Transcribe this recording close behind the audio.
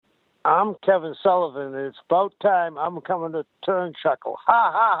I'm Kevin Sullivan, and it's about time I'm coming to Turnchuckle.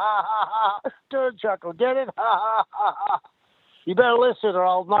 Ha, ha, ha, ha, ha. Turnchuckle, get it? Ha, ha, ha, ha. You better listen or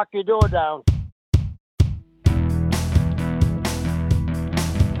I'll knock your door down.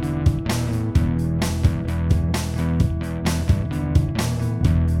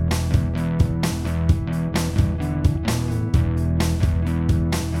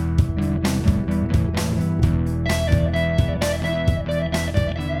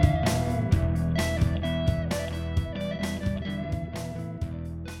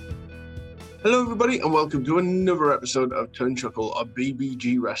 Hello, everybody, and welcome to another episode of Turnchuckle of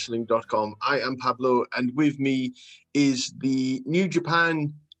bbgwrestling.com. I am Pablo, and with me is the New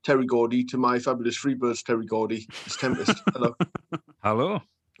Japan Terry Gordy to my fabulous Freebirds Terry Gordy. It's Tempest. Hello. Hello.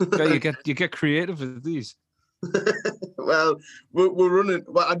 Okay, you get creative with these. Well, we're running.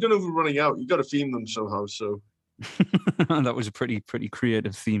 Well, I don't know if we're running out. You've got to theme them somehow. So that was a pretty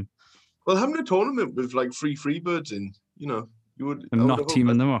creative theme. Well, having a tournament with like three Freebirds in, you would. And not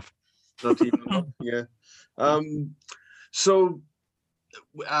teaming them off. Not teaming them off. Yeah. So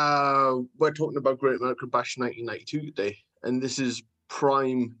we're talking about Great American Bash 1992 today, and this is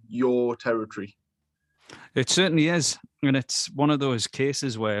prime your territory. It certainly is, and it's one of those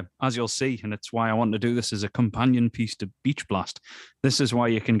cases where, as you'll see, and it's why I want to do this as a companion piece to Beach Blast. This is why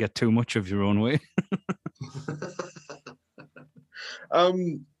you can get too much of your own way.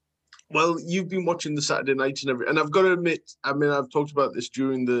 Well, you've been watching the Saturday nights and I've got to admit, I mean, I've talked about this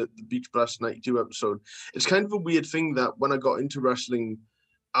during the Beach Blast 92 episode. It's kind of a weird thing that when I got into wrestling,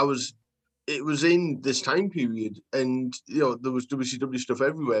 it was in this time period, and there was WCW stuff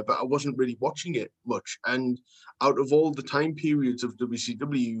everywhere, but I wasn't really watching it much. And out of all the time periods of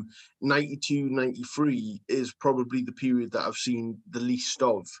WCW, 92, 93 is probably the period that I've seen the least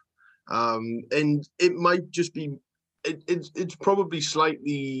of. And it might just be it's probably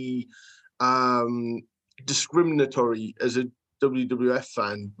slightly discriminatory as a WWF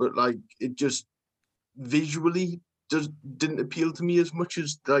fan, but like it just visually didn't appeal to me as much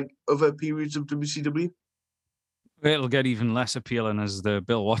as like other periods of WCW. It'll get even less appealing as the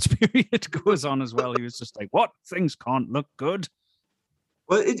Bill Watts period goes on as well. He was just like, "What? Things can't look good."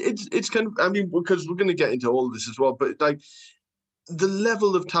 Well, it's kind of, I mean, because we're going to get into all of this as well, but like the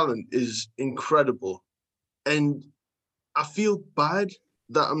level of talent is incredible, and I feel bad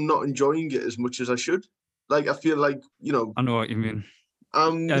that I'm not enjoying it as much as I should. Like, I feel like, I know what you mean.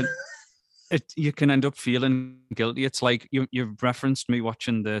 You can end up feeling guilty. It's like you've referenced me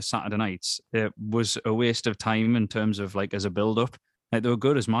watching the Saturday nights. It was a waste of time in terms of like as a build-up. Like, they were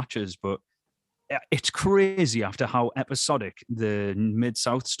good as matches, but it's crazy after how episodic the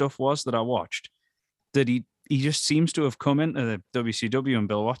Mid-South stuff was that I watched, that he just seems to have come into the WCW and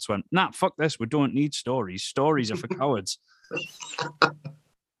Bill Watts went, nah, fuck this. We don't need stories. Stories are for cowards.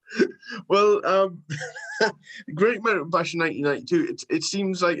 Well, Great American Bash 1992, it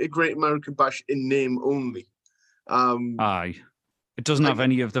seems like a Great American Bash in name only. Aye. It doesn't have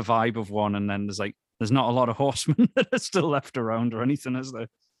any of the vibe of one, and then there's not a lot of horsemen that are still left around or anything, is there?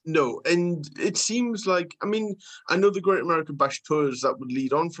 No, and it seems like, I mean, I know the Great American Bash tours that would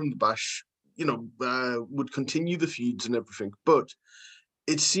lead on from the Bash would continue the feuds and everything. But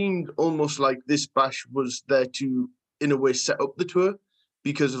it seemed almost like this Bash was there to, in a way, set up the tour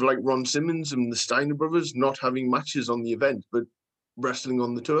because of like Ron Simmons and the Steiner brothers not having matches on the event, but wrestling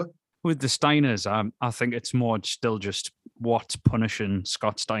on the tour. With the Steiners, I think it's more still just Watts punishing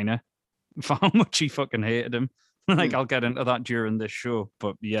Scott Steiner for how much he fucking hated him. Like, I'll get into that during this show.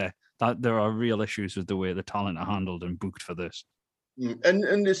 But yeah, that there are real issues with the way the talent are handled and booked for this.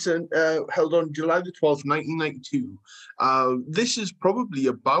 And this held on July the 12th, 1992. This is probably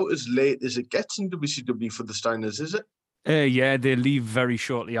about as late as it gets in WCW for the Steiners, is it? Yeah, they leave very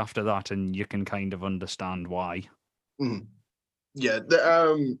shortly after that, and you can kind of understand why. Yeah,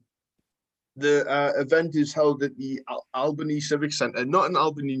 the event is held at the Albany Civic Center, not in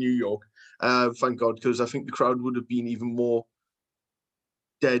Albany, New York. Thank God, because I think the crowd would have been even more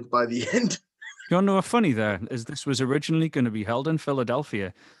dead by the end. You know what's funny there is this was originally going to be held in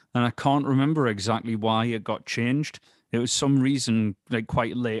Philadelphia, and I can't remember exactly why it got changed. It was some reason, like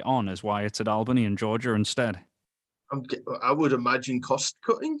quite late on, is why it's at Albany in Georgia instead. I would imagine cost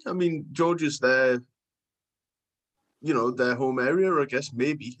cutting. I mean, Georgia's their home area, I guess.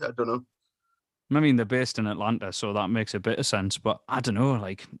 Maybe, I don't know. I mean, they're based in Atlanta, so that makes a bit of sense. But I don't know,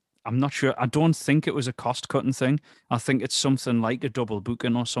 like, I'm not sure. I don't think it was a cost-cutting thing. I think it's something like a double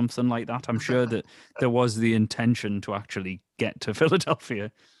booking or something like that. I'm sure that there was the intention to actually get to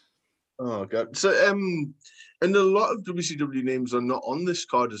Philadelphia. Oh, God. So, and a lot of WCW names are not on this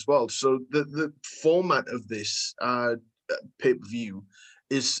card as well. So the format of this pay-per-view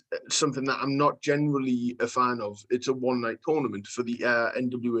is something that I'm not generally a fan of. It's a one-night tournament for the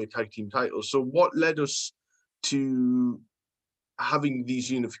NWA tag team titles. So what led us to having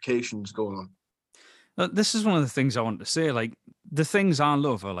these unifications going on? This is one of the things I want to say. Like, the things I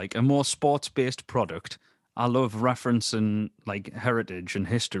love are like a more sports-based product. I love referencing like heritage and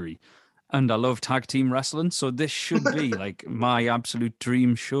history, and I love tag team wrestling. So this should be like my absolute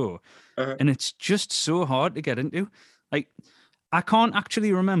dream show. And it's just so hard to get into. Like, I can't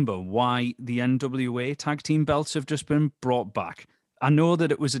actually remember why the NWA tag team belts have just been brought back. I know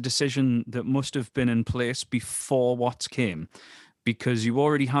that it was a decision that must have been in place before Watts came, because you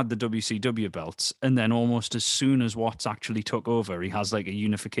already had the WCW belts, and then almost as soon as Watts actually took over, he has like a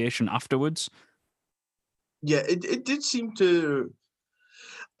unification afterwards. Yeah, it did seem to.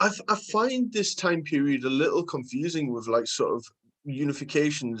 I find this time period a little confusing with like sort of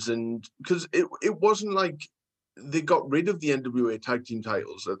unifications, and because it wasn't like they got rid of the NWA tag team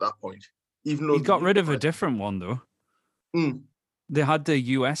titles at that point, even though He got rid of a different one though. They had the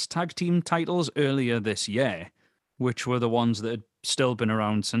US tag team titles earlier this year, which were the ones that had still been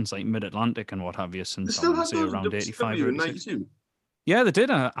around since like Mid-Atlantic and what have you, since I want to say around 85 or 86. Yeah, they did.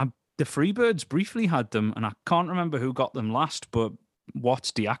 The Freebirds briefly had them, and I can't remember who got them last, but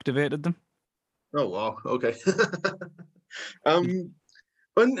Watts deactivated them. Oh, wow. Okay.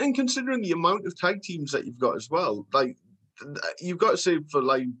 And considering the amount of tag teams that you've got as well, like you've got to say for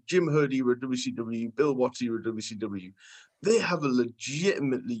like Jim Herd era WCW, Bill Watts era WCW, they have a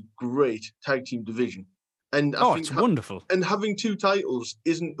legitimately great tag team division. And I think it's wonderful. And having two titles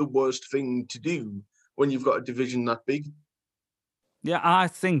isn't the worst thing to do when you've got a division that big. Yeah, I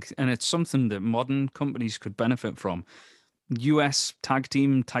think, and it's something that modern companies could benefit from. US tag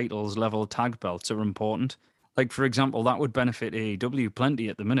team titles level tag belts are important. Like, for example, that would benefit AEW plenty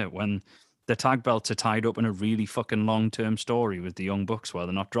at the minute when the tag belts are tied up in a really fucking long-term story with the Young Bucks while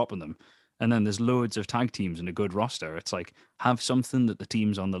they're not dropping them. And then there's loads of tag teams and a good roster. It's like, have something that the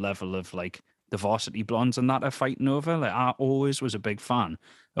team's on the level of like the Varsity Blondes and that are fighting over. Like, I always was a big fan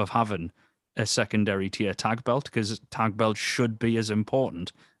of having a secondary tier tag belt, because tag belts should be as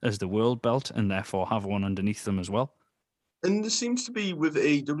important as the world belt and therefore have one underneath them as well. And there seems to be with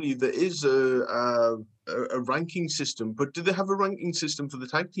AEW, there is a ranking system, but do they have a ranking system for the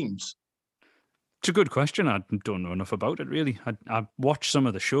tag teams? It's a good question. I don't know enough about it, really. I watch some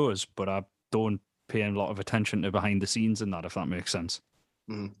of the shows, but I don't pay a lot of attention to behind the scenes in that, if that makes sense.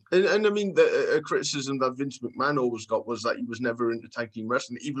 And I mean, a criticism that Vince McMahon always got was that he was never into tag team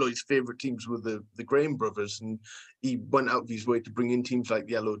wrestling, even though his favorite teams were the Graham brothers, and he went out of his way to bring in teams like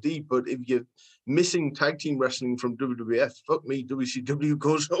the LOD. But if you're missing tag team wrestling from WWF, fuck me, WCW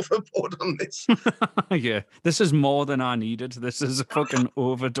goes overboard on this. Yeah, this is more than I needed. This is a fucking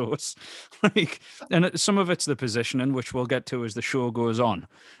overdose. And some of it's the positioning, which we'll get to as the show goes on.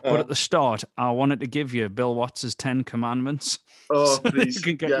 But at the start, I wanted to give you Bill Watts' 10 Commandments. Oh, so please.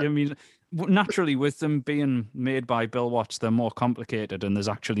 Can get you, I mean, naturally, with them being made by Bill Watts, they're more complicated, and there's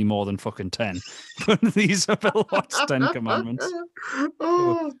actually more than fucking 10. But these are Bill Watts' 10 Commandments.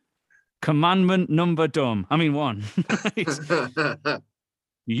 So, commandment number 1.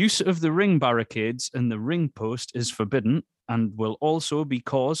 Use of the ring barricades and the ring post is forbidden and will also be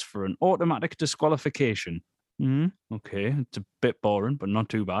cause for an automatic disqualification. Okay, it's a bit boring, but not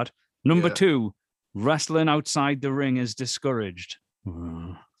too bad. Number 2, wrestling outside the ring is discouraged.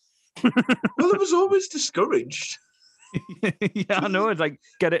 Well, it was always discouraged. Yeah, I know. It's like,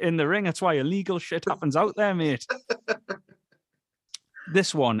 get it in the ring. That's why illegal shit happens out there, mate.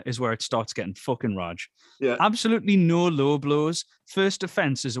 This one is where it starts getting fucking Raj. Yeah. Absolutely no low blows. First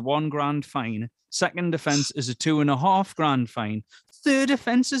offense is a $1 grand fine. Second offense is a $2.5 grand fine. Third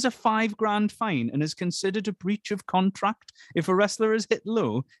offense is a $5 grand fine and is considered a breach of contract. If a wrestler is hit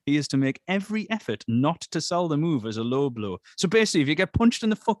low, he is to make every effort not to sell the move as a low blow. So basically, if you get punched in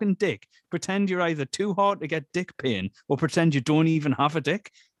the fucking dick, pretend you're either too hard to get dick pain or pretend you don't even have a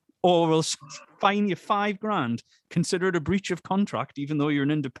dick, or we'll fine you $5 grand, consider it a breach of contract, even though you're an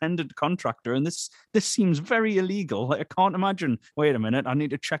independent contractor. And this seems very illegal. Like, I can't imagine, wait a minute, I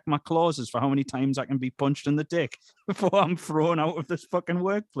need to check my clauses for how many times I can be punched in the dick before I'm thrown out of this fucking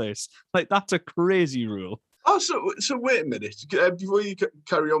workplace. Like, that's a crazy rule. Oh, so wait a minute. Before you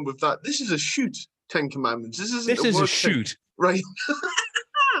carry on with that, this is a shoot, 10 Commandments. This is a shoot. Right.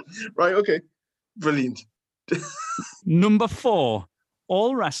 Right, okay. Brilliant. Number 4.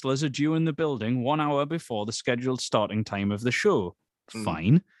 All wrestlers are due in the building 1 hour before the scheduled starting time of the show.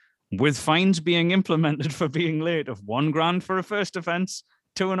 Fine. With fines being implemented for being late of $1 grand for a first offense,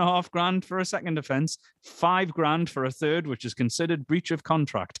 2,500 for a second offence, 5,000 for a third, which is considered breach of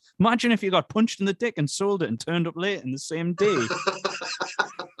contract. Imagine if you got punched in the dick and sold it and turned up late in the same day.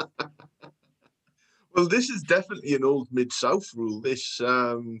 Well, this is definitely an old Mid-South rule. This,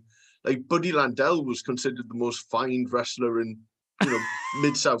 like Buddy Landell was considered the most fined wrestler in,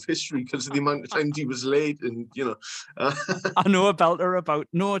 Mid-South history because of the amount of times he was late, and I know a belter about.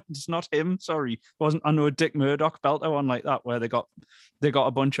 No, it's not him. Sorry, wasn't. I know a Dick Murdoch belter one like that where they got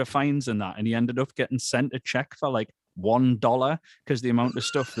a bunch of fines and that, and he ended up getting sent a check for like $1 because the amount of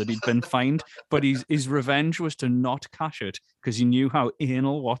stuff that he'd been fined. But his revenge was to not cash it because he knew how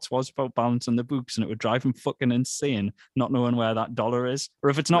anal Watts was about balancing the books, and it would drive him fucking insane not knowing where that dollar is, or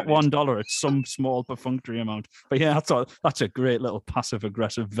if it's not $1, it's some small perfunctory amount. But yeah, that's a great little passive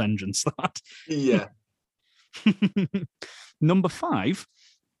aggressive vengeance. That yeah. Number 5.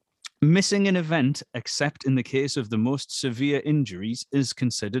 Missing an event, except in the case of the most severe injuries, is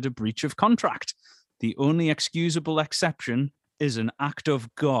considered a breach of contract. The only excusable exception is an act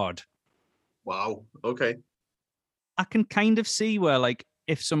of God. Wow. Okay. I can kind of see where, like,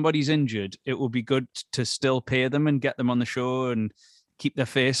 if somebody's injured, it would be good to still pay them and get them on the show and keep their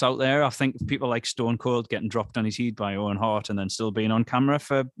face out there. I think people like Stone Cold getting dropped on his head by Owen Hart and then still being on camera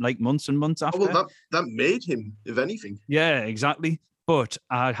for like months and months after. Oh, well, that made him, if anything. Yeah, exactly. But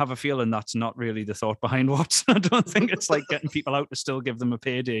I have a feeling that's not really the thought behind Watts. I don't think it's like getting people out to still give them a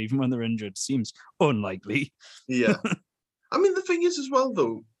payday even when they're injured. Seems unlikely. Yeah. I mean, the thing is as well,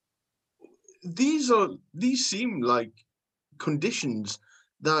 though, these seem like conditions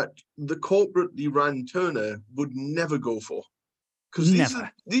that the corporately ran Turner would never go for. Because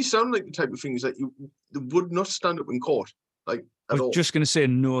these sound like the type of things that you would not stand up in court, like, at all. I was just going to say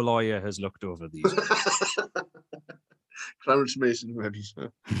no lawyer has looked over these. Clarence Mason, maybe.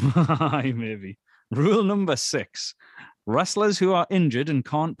 Maybe. Rule number 6. Wrestlers who are injured and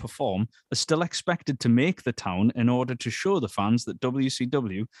can't perform are still expected to make the town in order to show the fans that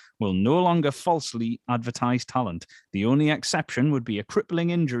WCW will no longer falsely advertise talent. The only exception would be a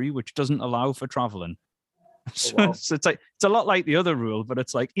crippling injury which doesn't allow for traveling. So, wow. so it's a lot like the other rule, but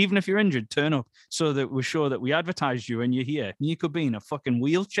it's like, even if you're injured, turn up so that we're sure that we advertised you and you're here. You could be in a fucking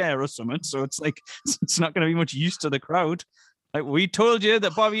wheelchair or something. So it's like, it's not going to be much use to the crowd. Like, we told you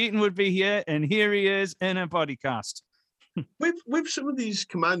that Bobby Eaton would be here, and here he is in a body cast. With some of these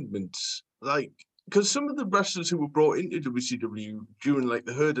commandments, like, because some of the wrestlers who were brought into WCW during like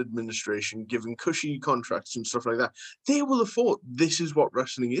the Herd administration, given cushy contracts and stuff like that, they will have thought this is what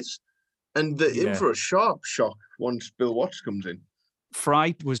wrestling is. And they're in for a sharp shock once Bill Watts comes in.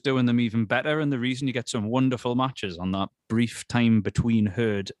 Fry was doing them even better, and the reason you get some wonderful matches on that brief time between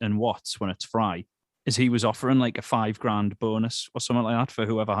Herd and Watts when it's Fry is he was offering like a $5,000 bonus or something like that for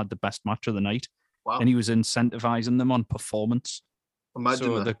whoever had the best match of the night. Wow. And he was incentivizing them on performance.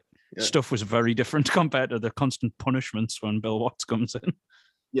 Imagine that. The stuff was very different compared to the constant punishments when Bill Watts comes in.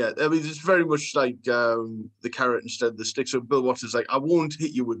 Yeah, I mean, it's very much like the carrot instead of the stick. So Bill Watts is like, I won't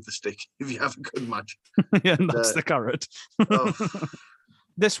hit you with the stick if you have a good match. Yeah, and that's the carrot. Oh.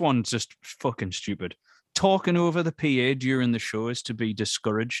 This one's just fucking stupid. Talking over the PA during the show is to be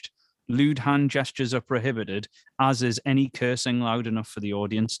discouraged. Lewd hand gestures are prohibited, as is any cursing loud enough for the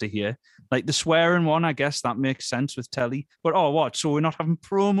audience to hear. Like the swearing one, I guess that makes sense with telly. But what? So we're not having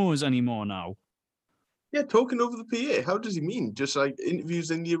promos anymore now? Yeah, talking over the PA. How does he mean? Just like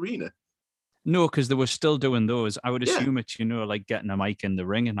interviews in the arena? No, because they were still doing those. I would assume it's, like getting a mic in the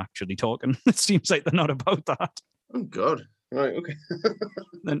ring and actually talking. It seems like they're not about that. Oh, God. Right,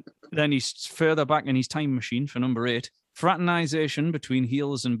 okay. Then he's further back in his time machine for number 8. Fraternization between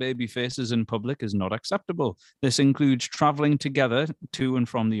heels and baby faces in public is not acceptable. This includes traveling together to and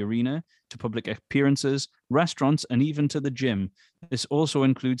from the arena, to public appearances, restaurants, and even to the gym. This also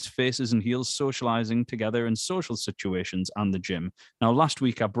includes faces and heels socializing together in social situations and the gym. Now, last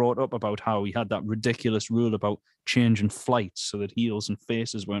week I brought up about how he had that ridiculous rule about changing flights so that heels and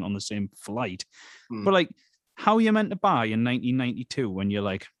faces weren't on the same flight. But like, how are you meant to buy in 1992 when you're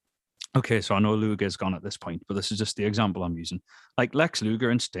like, okay, so I know Luger's gone at this point, but this is just the example I'm using. Like Lex Luger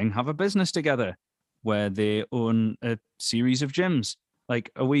and Sting have a business together where they own a series of gyms.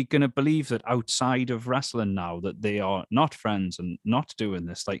 Like, are we going to believe that outside of wrestling now that they are not friends and not doing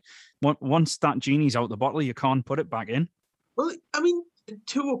this? Like, once that genie's out the bottle, you can't put it back in. Well, I mean,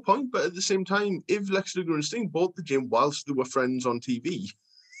 to a point, but at the same time, if Lex Luger and Sting bought the gym whilst they were friends on TV,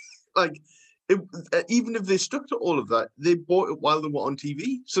 like, even if they stuck to all of that, they bought it while they were on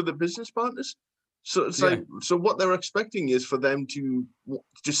TV, so they're business partners. So it's like, so what they're expecting is for them to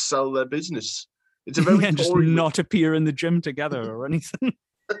just sell their business. It's a very just not appear in the gym together or anything.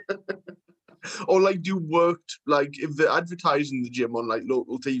 Or like do worked, like if they're advertising the gym on like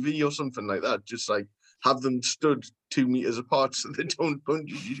local TV or something like that, just like have them stood 2 meters apart so they don't punch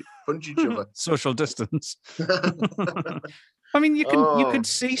each other. Social distance. I mean, you could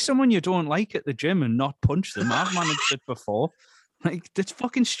see someone you don't like at the gym and not punch them. I've managed it before. Like, that's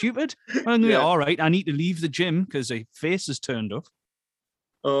fucking stupid. I'm Yeah. all right, I need to leave the gym because a face is turned up.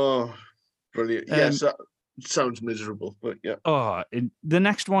 Oh, brilliant. Yes, that sounds miserable, but yeah. The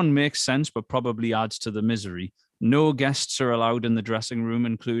next one makes sense, but probably adds to the misery. No guests are allowed in the dressing room,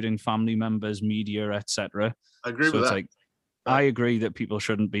 including family members, media, etc. I agree with that. Like, I agree that people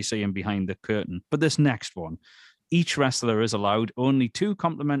shouldn't be seeing behind the curtain. But this next one, each wrestler is allowed only 2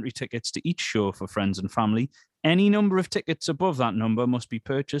 complimentary tickets to each show for friends and family. Any number of tickets above that number must be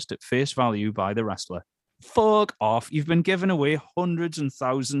purchased at face value by the wrestler. Fuck off. You've been giving away hundreds and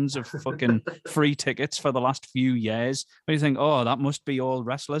thousands of fucking free tickets for the last few years. What do you think? Oh, that must be all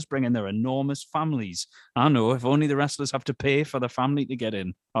wrestlers bringing their enormous families. I know, if only the wrestlers have to pay for the family to get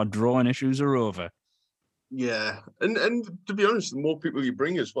in, our drawing issues are over. Yeah. And to be honest, the more people you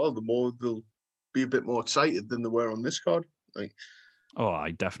bring as well, the more they'll be a bit more excited than they were on this card. Like,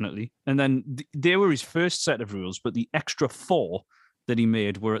 I definitely. And then they were his first set of rules, but the extra 4 that he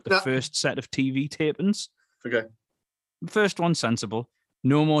made were at the first set of TV tapings. Okay. First one, sensible.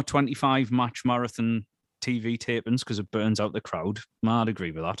 No more 25 match marathon TV tapings because it burns out the crowd. I'd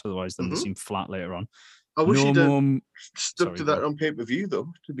agree with that. Otherwise, then they seem flat later on. I wish he'd stuck to that on pay-per-view,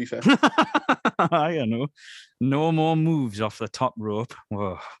 though, to be fair. I know. No more moves off the top rope.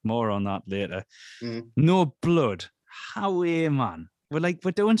 Oh, more on that later. No blood. How man?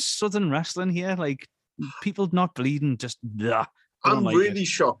 We're doing Southern wrestling here. Like, people not bleeding, just blah. I'm really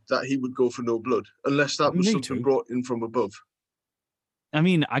shocked that he would go for no blood, unless that was something brought in from above. I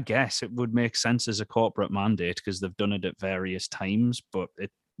mean, I guess it would make sense as a corporate mandate because they've done it at various times, but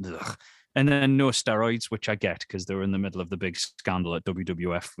and then no steroids, which I get because they were in the middle of the big scandal at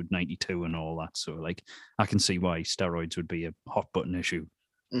WWF with 92 and all that. So, like, I can see why steroids would be a hot button issue.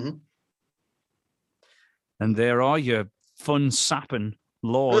 Mm-hmm. And there are your fun sapping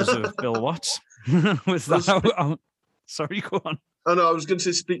laws of Bill Watts. With that, sorry, go on. Oh, no, I was going to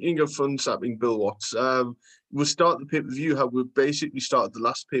say, speaking of fun sapping Bill Watts, we'll start the pay-per-view how we basically started the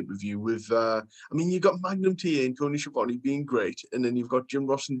last pay-per-view with, you've got Magnum TA and Tony Schiavone being great, and then you've got Jim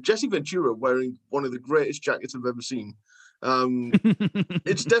Ross and Jesse Ventura wearing one of the greatest jackets I've ever seen.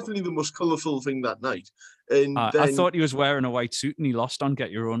 It's definitely the most colourful thing that night. And I thought he was wearing a white suit and he lost on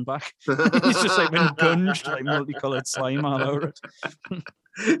Get Your Own Back. He's just like been gunged, like multicoloured slime all over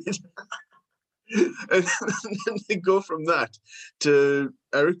it. And then they go from that to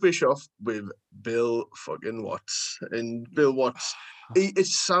Eric Bischoff with Bill fucking Watts. And Bill Watts, it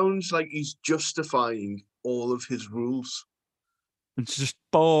sounds like he's justifying all of his rules. It's just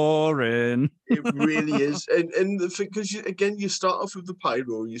boring. It really is. And because, again, you start off with the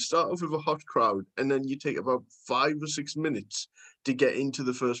pyro, you start off with a hot crowd, and then you take about 5 or 6 minutes to get into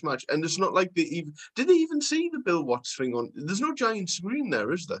the first match. And it's not like did they even see the Bill Watts thing on? There's no giant screen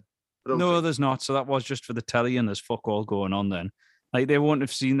there, is there? No, there's not. So that was just for the telly, and there's fuck all going on then. Like, they wouldn't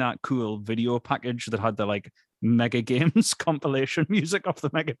have seen that cool video package that had the like Mega Games compilation music off the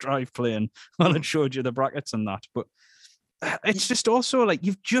Mega Drive playing while it showed you the brackets and that. But it's just also like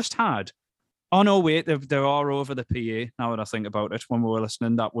you've just had. Oh no, wait, there are over the PA. Now that I think about it, when we were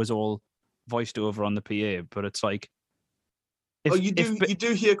listening, that was all voiced over on the PA. But it's like, you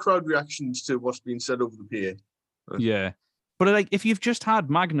do hear crowd reactions to what's being said over the PA. Yeah. But like, if you've just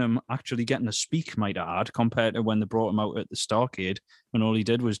had Magnum actually getting to speak, might I add, compared to when they brought him out at the Starcade, when all he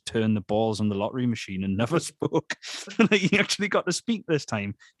did was turn the balls on the lottery machine and never spoke. Like, he actually got to speak this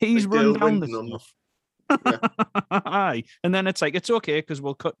time. He's run down the stuff. Aye. And then it's like, it's okay because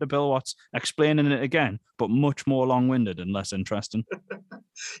we'll cut to Bill Watts explaining it again, but much more long-winded and less interesting.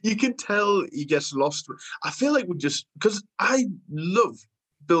 You can tell he gets lost. I feel like because I love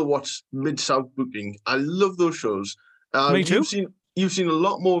Bill Watts Mid-South booking. I love those shows. Me too. You've seen a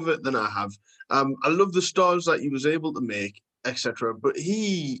lot more of it than I have. I love the stars that he was able to make, etc. But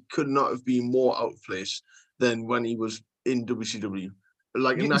he could not have been more out of place than when he was in WCW.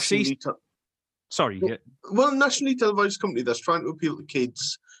 Like a nationally nationally televised company that's trying to appeal to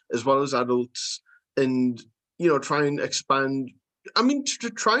kids as well as adults, and try and expand. I mean, to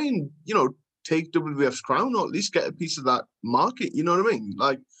try and take WWF's crown, or at least get a piece of that market. You know what I mean?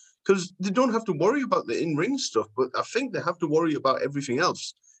 Like, because they don't have to worry about the in-ring stuff, but I think they have to worry about everything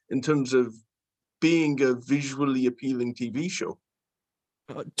else in terms of being a visually appealing TV show.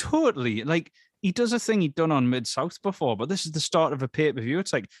 Totally. Like, he does a thing he'd done on Mid-South before, but this is the start of a pay-per-view.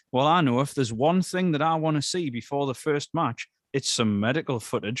 It's like, well, I know if there's one thing that I want to see before the first match, it's some medical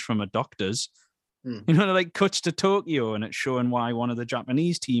footage from a doctor's. Hmm. You know, like cuts to Tokyo and it's showing why one of the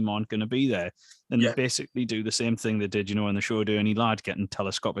Japanese team aren't going to be there. And Yeah. basically do the same thing they did, in the show Ernie Ladd getting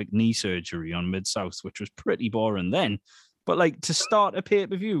telescopic knee surgery on Mid-South, which was pretty boring then. But like to start a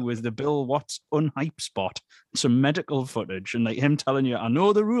pay-per-view with the Bill Watts unhype spot, some medical footage, and like him telling you, I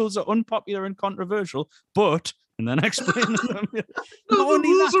know the rules are unpopular and controversial, but, and then explaining them. No, Not the only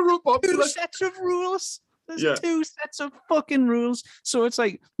rules that, are unpopular. 2 sets of rules. There's Yeah. 2 sets of fucking rules. So it's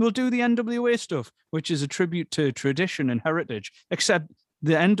like, we'll do the NWA stuff, which is a tribute to tradition and heritage, except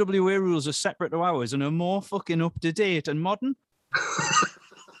the NWA rules are separate to ours and are more fucking up to date and modern.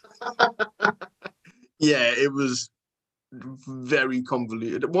 Yeah, it was very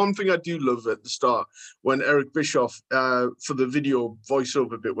convoluted. One thing I do love at the start, when Eric Bischoff, for the video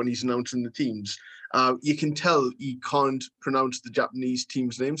voiceover bit, when he's announcing the teams, you can tell he can't pronounce the Japanese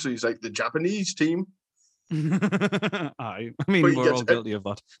team's name. So he's like, the Japanese team. I mean, But he we're all gets- guilty of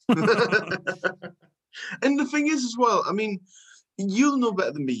that. And the thing is, as well, I mean, you'll know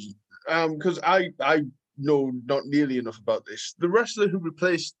better than me, because I know not nearly enough about this. The wrestler who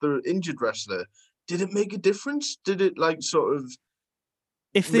replaced the injured wrestler, did it make a difference? Did it like sort of?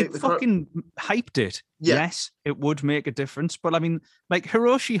 If they make the crowd- fucking hyped it, Yeah. yes, it would make a difference. But I mean, like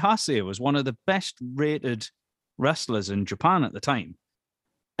Hiroshi Hase was one of the best rated wrestlers in Japan at the time.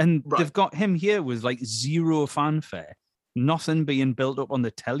 And Right. they've got him here with like zero fanfare, nothing being built up on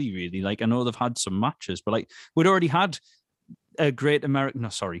the telly, really. Like, I know they've had some matches, but like, we'd already had a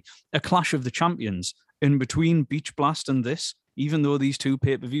Clash of the Champions in between Beach Blast and this, even though these 2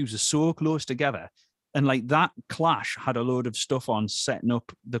 pay-per-views are so close together. And like that clash had a load of stuff on setting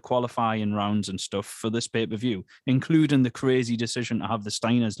up the qualifying rounds and stuff for this pay-per-view, including the crazy decision to have the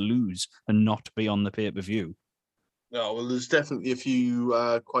Steiners lose and not be on the pay-per-view. No, well, there's definitely a few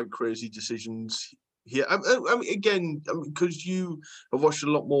quite crazy decisions here. I mean, again, because you have watched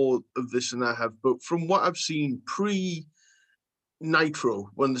a lot more of this than I have, but from what I've seen pre-Nitro,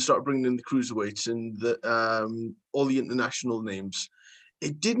 when they started bringing in the cruiserweights and the all the international names,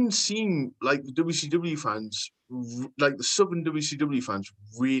 it didn't seem like the WCW fans, like the Southern WCW fans,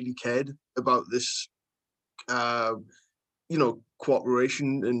 really cared about this,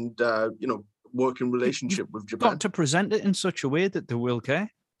 cooperation and working relationship with Japan. Got to present it in such a way that they will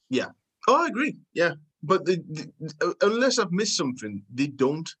care. Oh, I agree. Yeah, but unless I've missed something, they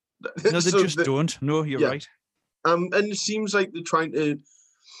don't. No, they just don't. No, you're yeah. right. And it seems like they're trying to.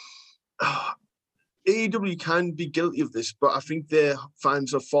 AEW can be guilty of this, but I think their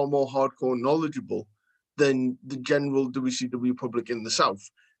fans are far more hardcore knowledgeable than the general WCW public in the South.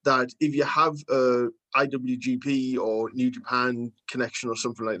 That if you have a IWGP or New Japan connection or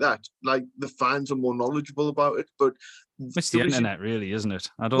something like that, like the fans are more knowledgeable about it. But It's the internet, really, isn't it?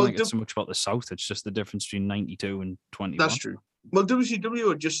 I don't think it's so much about the South. It's just the difference between 92 and 21. That's true. Well,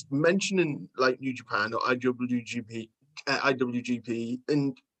 WCW are just mentioning like New Japan or IWGP,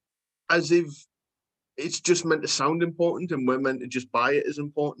 and as if it's just meant to sound important and we're meant to just buy it as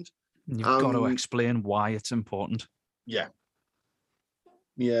important. You've got to explain why it's important. Yeah.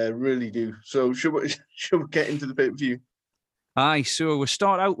 Yeah, really do. So should we get into the pay-per-view? Aye, so we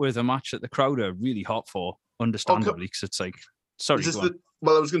start out with a match that the crowd are really hot for, understandably, because it's like, sorry.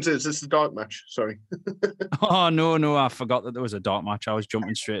 Well, I was going to say, is this the dark match? Sorry. Oh, no, I forgot that there was a dark match. I was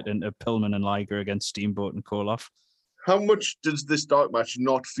jumping straight into Pillman and Liger against Steamboat and Koloff. How much does this dark match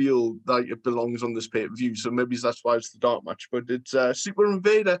not feel like it belongs on this pay-per-view? So maybe that's why it's the dark match, but it's Super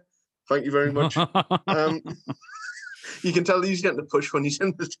Invader. Thank you very much. You can tell he's getting the push when he's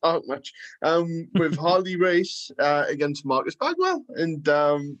in the dark match with Harley Race against Marcus Bagwell, and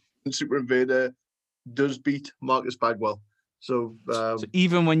Super Invader does beat Marcus Bagwell. So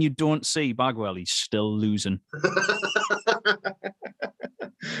even when you don't see Bagwell, he's still losing.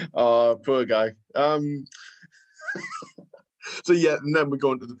 Oh, poor guy. So yeah, and then we're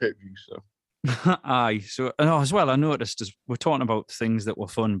going to the pay-per-view. So aye. So as well, I noticed as we're talking about things that were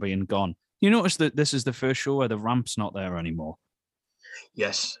fun being gone. You notice that this is the first show where the ramp's not there anymore.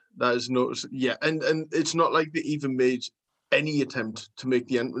 Yes, that is noticed. Yeah, and it's not like they even made any attempt to make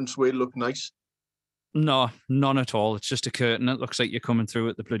the entranceway look nice. No, none at all. It's just a curtain. It looks like you're coming through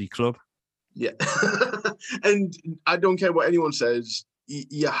at the bloody club. Yeah, and I don't care what anyone says.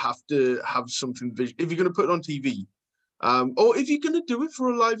 You have to have something visual if you're going to put it on TV, or if you're going to do it for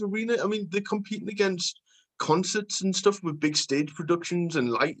a live arena. I mean, they're competing against concerts and stuff with big stage productions and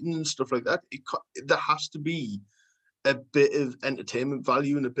lighting and stuff like that. There has to be a bit of entertainment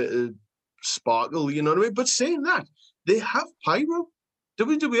value and a bit of sparkle, you know what I mean? But saying that, they have pyro.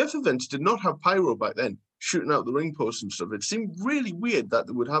 WWF events did not have pyro back then, shooting out the ring posts and stuff. It seemed really weird that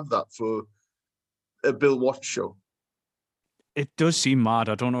they would have that for a Bill Watts show. It does seem mad.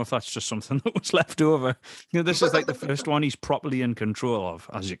 I don't know if that's just something that was left over. This is like the first one he's properly in control of,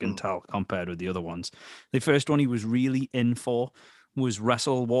 as you can tell, compared with the other ones. The first one he was really in for was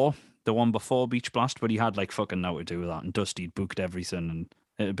Wrestle War, the one before Beach Blast, but he had like fucking now to do with that. And Dusty'd booked everything and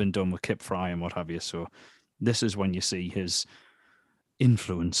it had been done with Kip Fry and what have you. So this is when you see his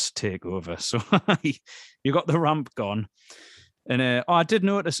influence take over. So you got the ramp gone. And I did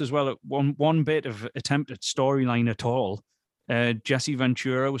notice as well at one bit of attempt at storyline at all. Jesse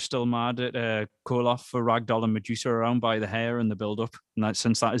Ventura was still mad at Koloff for ragdolling Medusa around by the hair and the build-up. And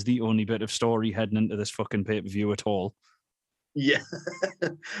since that is the only bit of story heading into this fucking pay-per-view at all. Yeah.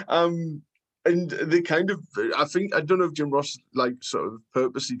 And they kind of, I don't know if Jim Ross like sort of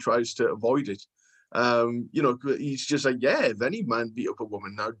purposely tries to avoid it. He's just like, yeah, if any man beat up a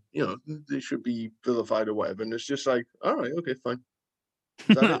woman now, they should be vilified or whatever. And it's just like, all right, okay, fine.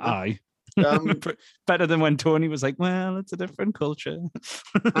 Aye. Better than when Tony was like, well, it's a different culture.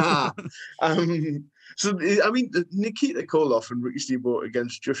 So, I mean, Nikita Koloff and Ricky Steamboat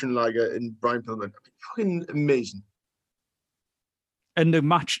against Jushin Liger and Brian Pillman, fucking amazing. And the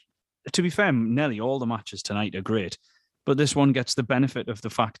match, to be fair, nearly all the matches tonight are great. But this one gets the benefit of the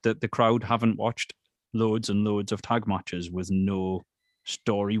fact that the crowd haven't watched loads and loads of tag matches with no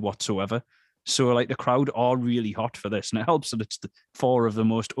story whatsoever. So, like, the crowd are really hot for this. And it helps that it's the 4 of the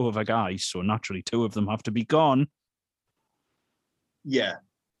most over guys. So, naturally, 2 of them have to be gone. Yeah.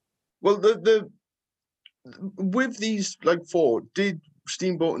 Well, with these, like, 4, did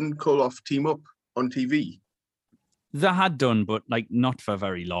Steamboat and Koloff team up on TV? They had done, but, like, not for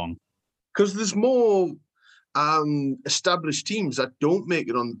very long. Because there's more established teams that don't make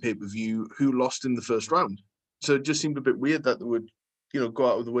it on the pay-per-view who lost in the first round. So it just seemed a bit weird that they would, go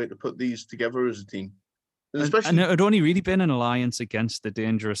out of the way to put these together as a team. And it had only really been an alliance against the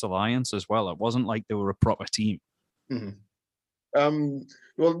Dangerous Alliance as well. It wasn't like they were a proper team. Mm-hmm.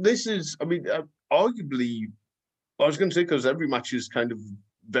 Well, this is, arguably, I was going to say, because every match is kind of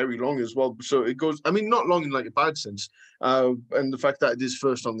very long as well. So it goes, not long in like a bad sense. And the fact that it is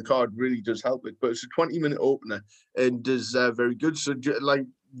first on the card really does help it. But it's a 20-minute opener and is very good. So, do you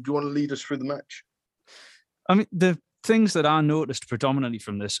want to lead us through the match? The things that I noticed predominantly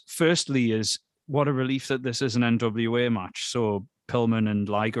from this, firstly, is what a relief that this is an NWA match. So Pillman and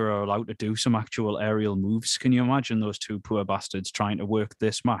Liger are allowed to do some actual aerial moves. Can you imagine those 2 poor bastards trying to work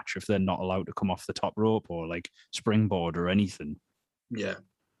this match if they're not allowed to come off the top rope or like springboard or anything? Yeah.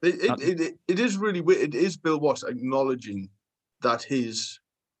 It is really weird. It is Bill Watts acknowledging that his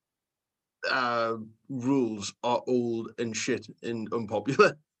rules are old and shit and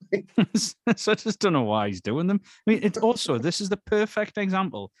unpopular. So I just don't know why he's doing them. It's also, this is the perfect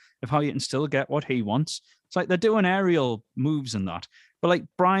example of how you can still get what he wants. It's like they're doing aerial moves and that, but like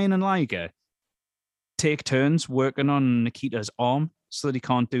Brian and Liger take turns working on Nikita's arm so that he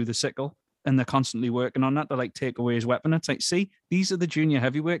can't do the sickle. And they're constantly working on that to like take away his weapon. It's like, see, these are the junior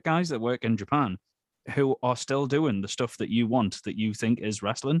heavyweight guys that work in Japan who are still doing the stuff that you want, that you think is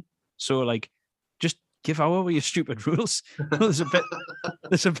wrestling. So like, just give over your stupid rules. There's a bit,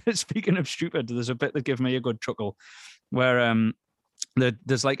 speaking of stupid, there's a bit that give me a good chuckle where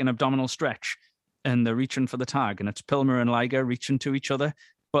there's like an abdominal stretch and they're reaching for the tag and it's Pillman and Liger reaching to each other,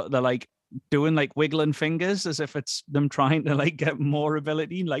 but they're like doing like wiggling fingers as if it's them trying to like get more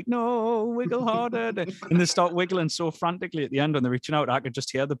ability, like, no, wiggle harder. And they start wiggling so frantically at the end when they're reaching out, I could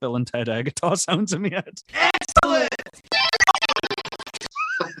just hear the Bill and Ted air guitar sounds in my head. Excellent!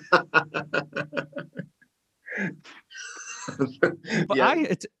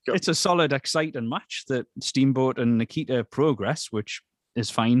 But it's a solid, exciting match that Steamboat and Nikita progress, which is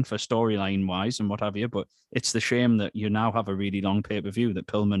fine for storyline wise and what have you, but it's the shame that you now have a really long pay-per-view that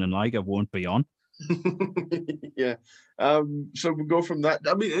Pillman and Liger won't be on. Yeah. So we'll go from that.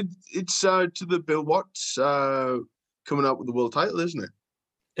 It's to the Bill Watts coming out with the world title, isn't it?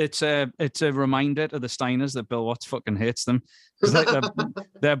 It's a reminder to the Steiners that Bill Watts fucking hates them. It's like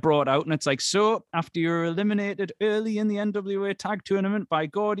they're brought out and it's like, so after you're eliminated early in the NWA tag tournament by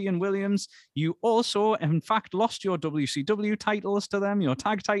Gordy and Williams, you also in fact lost your WCW titles to them, your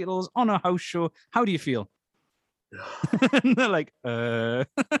tag titles on a house show. How do you feel? And they're like,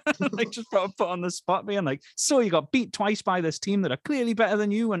 like just put on the spot being like, so you got beat twice by this team that are clearly better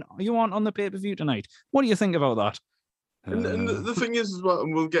than you and you aren't on the pay-per-view tonight. What do you think about that? And the thing is as well,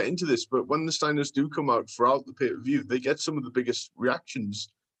 and we'll get into this, but when the Steiners do come out throughout the pay-per-view, they get some of the biggest reactions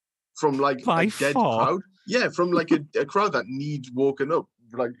from like by a dead far. crowd. Yeah, from like a crowd that needs woken up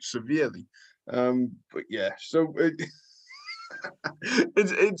like severely. But yeah, so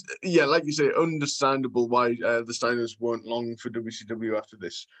it's yeah, like you say, understandable why the Steiners weren't long for WCW after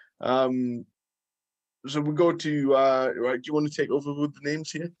this. So we go to right. Do you want to take over with the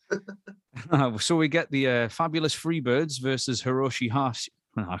names here? So we get the fabulous Freebirds versus Hiroshi Hase.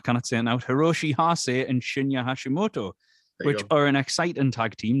 I cannot say it now. Hiroshi Hase and Shinya Hashimoto, which are an exciting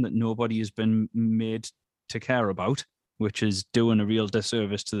tag team that nobody has been made to care about, which is doing a real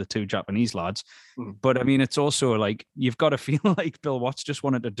disservice to the two Japanese lads. But I mean, it's also like you've got to feel like Bill Watts just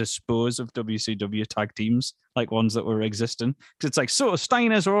wanted to dispose of WCW tag teams, like ones that were existing. Because it's like, so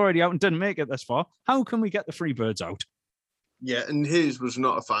Steiners are already out and didn't make it this far. How can we get the Freebirds out? Yeah, and Hayes was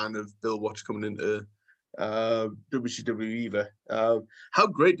not a fan of Bill Watts coming into WCW either. How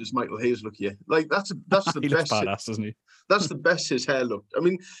great does Michael Hayes look here? Like that's the best. Looks badass, doesn't he? That's the best his hair looked. I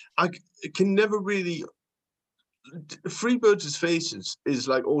mean, I can never really. Freebirds' faces is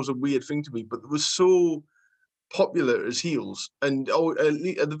like always a weird thing to me, but they were so popular as heels, and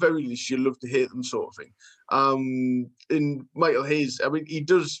at the very least, you love to hate them, sort of thing. In Michael Hayes, I mean, he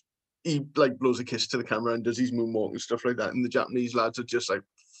like blows a kiss to the camera and does his moonwalk and stuff like that, and the Japanese lads are just like,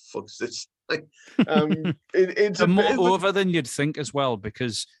 "Fuck's this?" Like, it's more over than you'd think as well,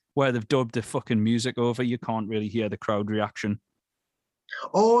 because where they've dubbed the fucking music over, you can't really hear the crowd reaction.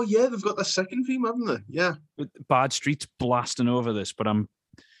 Oh yeah, they've got the second theme, haven't they? Yeah. Bad Street's blasting over this, but I'm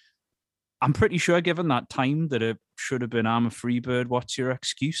pretty sure, given that time, that it should have been "I'm a Freebird, what's your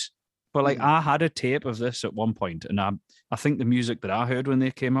excuse?" But like, I had a tape of this at one point, and I think the music that I heard when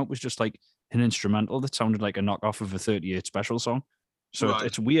they came out was just like an instrumental that sounded like a knockoff of a 38 Special song. So Right.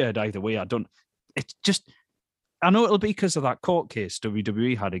 it's weird either way. It's just, I know it'll be because of that court case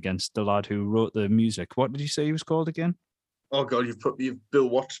WWE had against the lad who wrote the music. What did you say he was called again? Oh God, you've Bill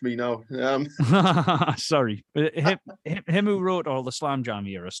Watts me now. Sorry, but him who wrote all the Slam Jam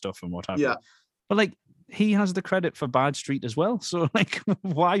era stuff and what have you. Yeah. But like, he has the credit for Bad Street as well. So like,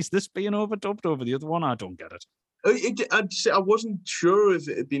 why is this being overdubbed over the other one? I don't get it. I'd say I wasn't sure if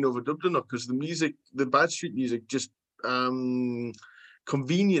it had been overdubbed or not, because the Bad Street music just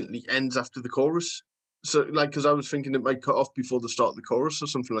conveniently ends after the chorus. So like, because I was thinking it might cut off before the start of the chorus or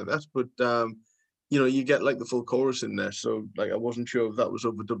something like that. But you get like the full chorus in there. So like, I wasn't sure if that was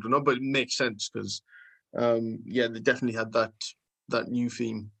overdubbed or not, but it makes sense because they definitely had that new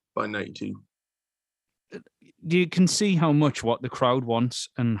theme by 92. You can see how much what the crowd wants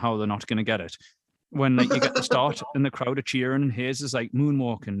and how they're not going to get it. When like, you get the start and the crowd are cheering and Hayes is like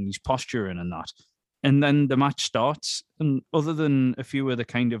moonwalking and he's posturing and that. And then the match starts, and other than a few of the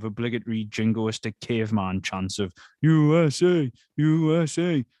kind of obligatory jingoistic caveman chants of USA,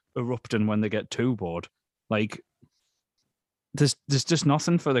 USA erupting when they get too bored, like there's just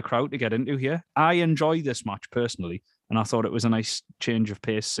nothing for the crowd to get into here. I enjoy this match personally, and I thought it was a nice change of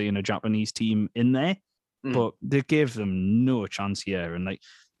pace seeing a Japanese team in there, but they gave them no chance here. And like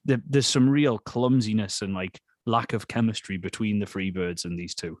there's some real clumsiness and like lack of chemistry between the Freebirds and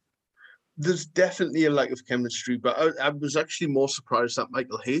these two. There's definitely a lack of chemistry, but I was actually more surprised that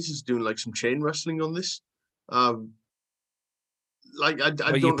Michael Hayes is doing like some chain wrestling on this. You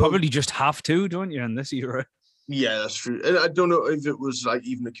probably just have to, don't you, in this era? Yeah, that's true. And I don't know if it was like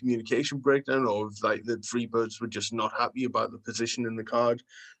even a communication breakdown, or if like the Freebirds were just not happy about the position in the card,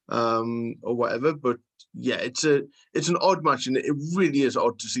 or whatever. But yeah, it's an odd match, and it really is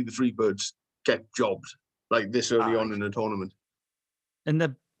odd to see the Freebirds get jobbed like this early on in a tournament. And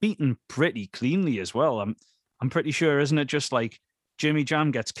they're beaten pretty cleanly as well. I'm pretty sure, isn't it just like Jimmy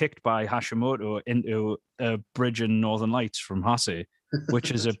Jam gets kicked by Hashimoto into a bridge in Northern Lights from Hase, which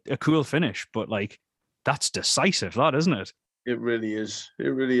is a cool finish, but like that's decisive, that, isn't it? It really is. It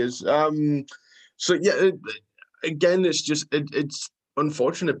really is. So yeah, again, it's just it's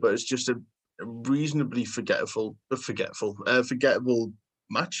unfortunate, but it's just a reasonably forgettable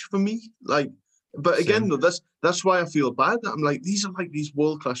match for me. Like, but again, though, that's why I feel bad. That I'm like, these are like these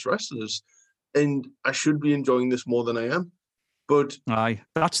world-class wrestlers, and I should be enjoying this more than I am. But aye,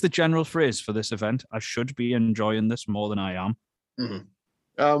 that's the general phrase for this event. I should be enjoying this more than I am. Mm-hmm.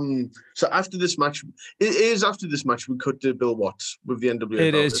 So after this match, we cut to Bill Watts with the NWA.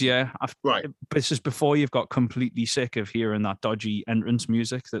 It is, yeah. Right. This is before you've got completely sick of hearing that dodgy entrance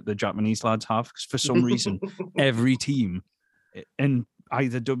music that the Japanese lads have. Because for some reason, every team in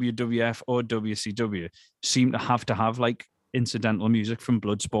either WWF or WCW seem to have like incidental music from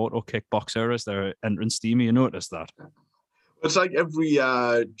Bloodsport or Kickboxer as their entrance theme. You notice that? It's like every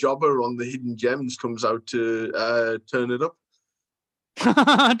jobber on the Hidden Gems comes out to turn it up.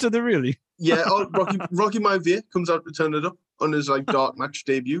 Do they really? Yeah, Rocky Maivia comes out to turn it up on his like dark match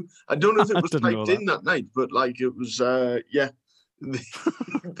debut. I don't know if it was typed in that night, but like it was, yeah.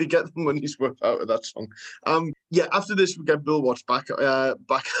 they get the money's worth out of that song. Yeah, after this we get Bill Watts back out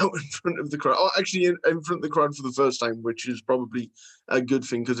in front of the crowd. Oh, actually in front of the crowd for the first time, which is probably a good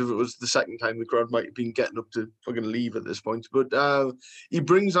thing, because if it was the second time, the crowd might have been getting up to fucking leave at this point. But he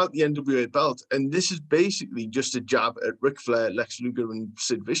brings out the NWA belt, and this is basically just a jab at Ric Flair, Lex Luger, and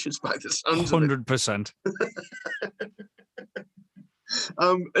Sid Vicious by the sounds of it. 100%.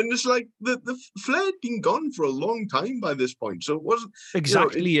 And it's like the Flair had been gone for a long time by this point, so it wasn't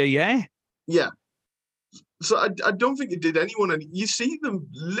exactly a year. Yeah. So I don't think it did anyone any. You see them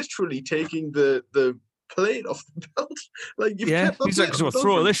literally taking the plate off the belt. Like, yeah, he's like, so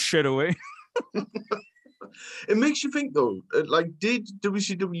throw this shit away. It makes you think, though, like, did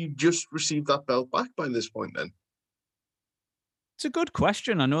WCW just receive that belt back by this point then? It's a good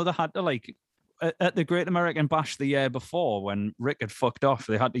question. I know they had to, like, at the Great American Bash the year before, when Rick had fucked off,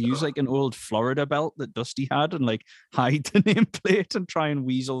 they had to use like an old Florida belt that Dusty had and like hide the nameplate and try and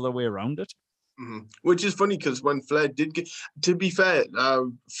weasel their way around it. Mm-hmm. Which is funny, because when Flair did get, to be fair,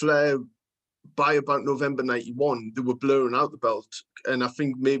 Flair, by about November 91, they were blurring out the belt, and I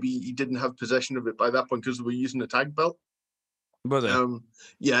think maybe he didn't have possession of it by that point because they were using a tag belt. Were they?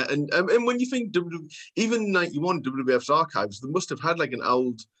 Yeah, and when you think even 91 WWF's archives, they must have had like an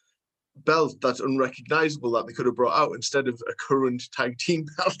old belt that's unrecognizable that they could have brought out instead of a current tag team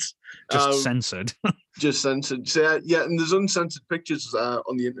belt. Just censored. Just censored. So, yeah, and there's uncensored pictures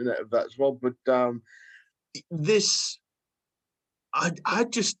on the internet of that as well. But this, I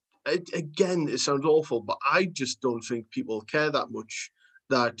just, again, it sounds awful, but I just don't think people care that much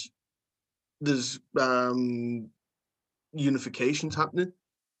that there's unifications happening.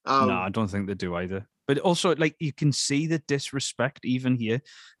 No, I don't think they do either. But also, like, you can see the disrespect even here.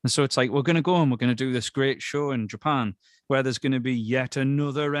 And so it's like, we're going to go and we're going to do this great show in Japan where there's going to be yet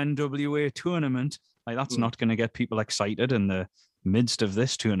another NWA tournament. Like, that's not going to get people excited in the midst of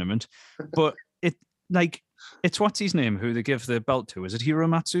this tournament. But it's what's his name who they give the belt to? Is it Hiro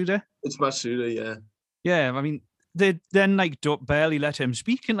Matsuda? It's Matsuda, yeah. Yeah, I mean, they then, like, don't barely let him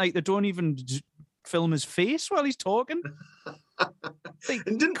speak, and, like, they don't even film his face while he's talking. Like,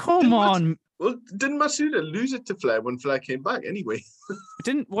 come on. Well, didn't Matsuda lose it to Flair when Flair came back anyway?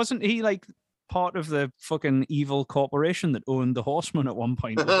 Wasn't he like part of the fucking evil corporation that owned the Horsemen at one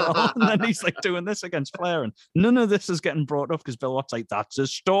point as well? And then he's like doing this against Flair, and none of this is getting brought up because Bill Watts like, that's a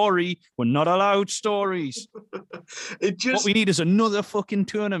story. We're not allowed stories. What we need is another fucking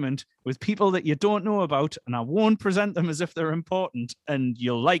tournament with people that you don't know about, and I won't present them as if they're important, and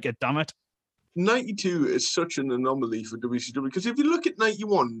you'll like it, damn it. 92 is such an anomaly for WCW, because if you look at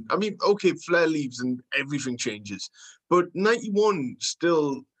 91, I mean, okay, Flair leaves and everything changes, but 91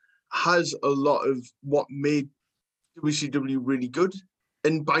 still has a lot of what made WCW really good.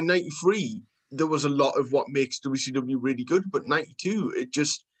 And by 93, there was a lot of what makes WCW really good, but 92, it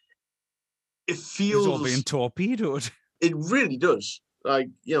feels... It's all being torpedoed. It really does. Like,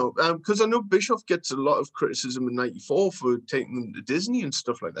 because I know Bischoff gets a lot of criticism in 94 for taking them to Disney and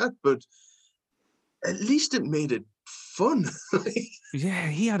stuff like that, but at least it made it fun. Yeah,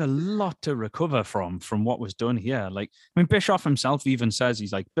 he had a lot to recover from what was done here. Like, I mean, Bischoff himself even says,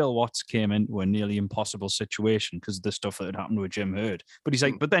 he's like, Bill Watts came into a nearly impossible situation because of the stuff that had happened with Jim Herd. But he's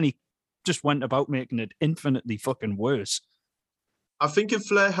like, but then he just went about making it infinitely fucking worse. I think if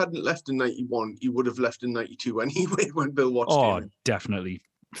Flair hadn't left in 91, he would have left in 92 anyway when Bill Watts came in. Definitely.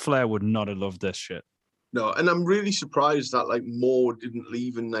 Flair would not have loved this shit. No, and I'm really surprised that, like, Moore didn't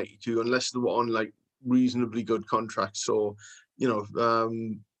leave in 92 unless they were on, like, reasonably good contracts. So,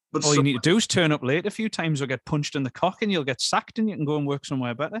 but all you need to do is turn up late a few times or get punched in the cock and you'll get sacked and you can go and work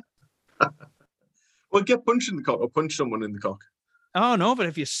somewhere better. Well, get punched in the cock or punch someone in the cock. Oh, no, but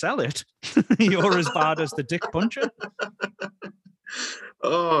if you sell it, you're as bad as the dick puncher.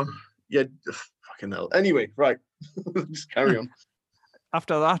 Oh, yeah, fucking hell. Anyway, right. Just carry on.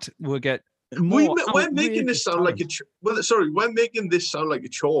 After that, we'll get we're making this sound like a we're making this sound like a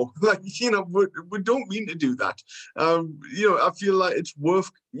chore. Like, we don't mean to do that. I feel like it's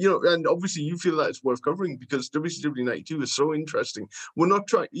worth, and obviously you feel that it's worth covering because WCW 92 is so interesting. We're not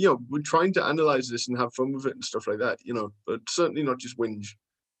trying, we're trying to analyze this and have fun with it and stuff like that, but certainly not just whinge.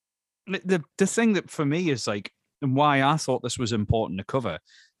 The thing that for me is like, why I thought this was important to cover.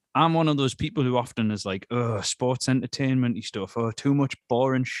 I'm one of those people who often is like, sports entertainment stuff. Oh, too much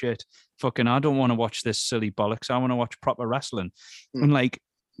boring shit. Fucking, I don't want to watch this silly bollocks. I want to watch proper wrestling. And like,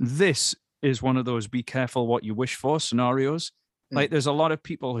 this is one of those be careful what you wish for scenarios. Like, there's a lot of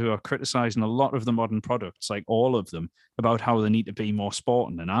people who are criticizing a lot of the modern products, like all of them, about how they need to be more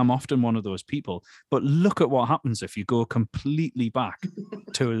sporting. And I'm often one of those people. But look at what happens if you go completely back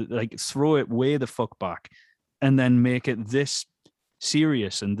to, like, throw it way the fuck back and then make it this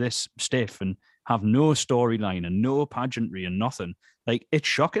serious and this stiff and have no storyline and no pageantry and nothing. Like, it's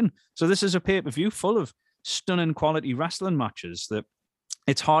shocking. So this is a pay-per-view full of stunning quality wrestling matches that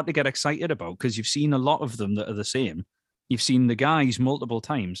it's hard to get excited about because you've seen a lot of them that are the same. You've seen the guys multiple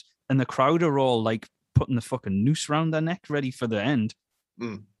times, and the crowd are all like putting the fucking noose around their neck, ready for the end.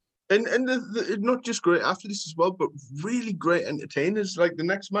 Mm. And not just great after this as well, but really great entertainers. Like the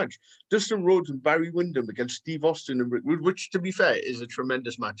next match, Dustin Rhodes and Barry Windham against Steve Austin and Rick Rude, which, to be fair, is a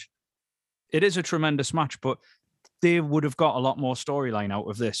tremendous match. It is a tremendous match, but they would have got a lot more storyline out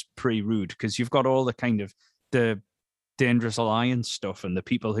of this pre-Rude because you've got all the kind of the Dangerous Alliance stuff and the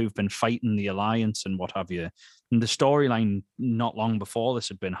people who've been fighting the Alliance and what have you. And the storyline not long before this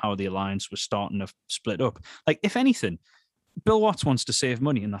had been how the Alliance was starting to split up. Like, if anything, Bill Watts wants to save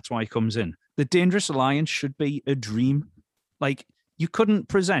money, and that's why he comes in. The Dangerous Alliance should be a dream. Like, you couldn't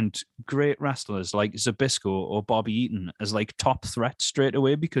present great wrestlers like Zbyszko or Bobby Eaton as like top threats straight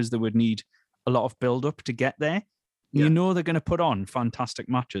away because they would need a lot of build-up to get there. Yeah. You know they're going to put on fantastic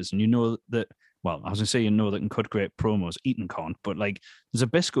matches, and you know that, well, I was going to say you know they can cut great promos. Eaton can't, but like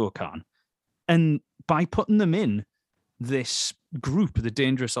Zbyszko can. And by putting them in this group, the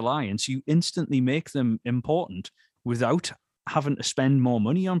Dangerous Alliance, you instantly make them important without having to spend more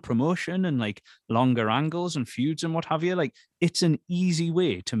money on promotion and like longer angles and feuds and what have you. Like, it's an easy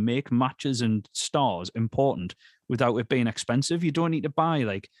way to make matches and stars important without it being expensive. You don't need to buy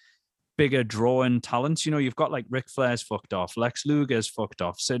like bigger drawing talents. You know, you've got like Ric Flair's fucked off, Lex Luger's fucked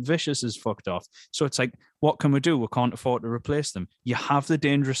off, Sid Vicious is fucked off. So it's like, what can we do? We can't afford to replace them. You have the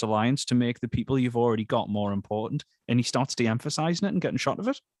Dangerous Alliance to make the people you've already got more important. And he starts de-emphasizing it and getting shot of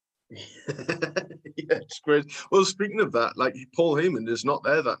it. Yeah, it's great. Well, speaking of that, like Paul Heyman is not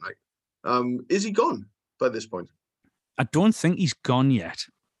there that night. Is he gone by this point? I don't think he's gone yet,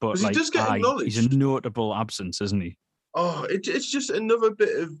 but like, he does get acknowledged. He's a notable absence, isn't he? Oh, it's just another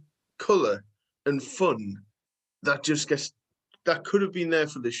bit of colour and fun that could have been there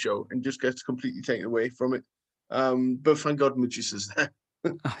for this show and just gets completely taken away from it. But thank God Magis is there.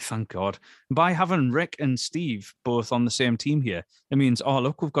 Oh, thank God. By having Rick and Steve both on the same team here, it means, oh,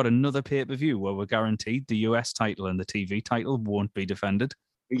 look, we've got another pay-per-view where we're guaranteed the US title and the TV title won't be defended.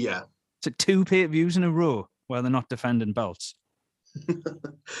 Yeah. It's 2 pay-per-views in a row where they're not defending belts.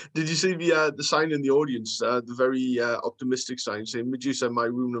 Did you see the sign in the audience, the very optimistic sign saying, Medusa, my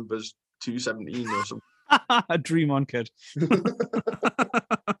room number's 217 or something? A dream on, kid.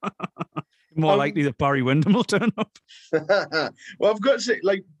 More likely that Barry Windham will turn up. Well, I've got to say,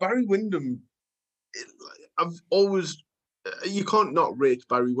 like, Barry Windham, I've always, you can't not rate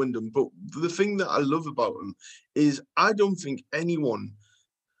Barry Windham, but the thing that I love about him is I don't think anyone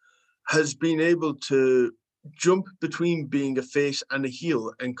has been able to jump between being a face and a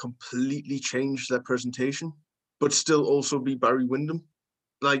heel and completely change their presentation, but still also be Barry Windham.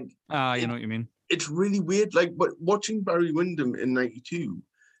 Like, you know what you mean. It's really weird. Like, but watching Barry Windham in 92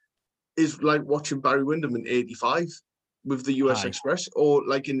 is like watching Barry Windham in 85 with the US Express, or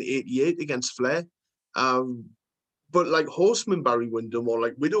like in 88 against Flair. But like Horseman Barry Windham, or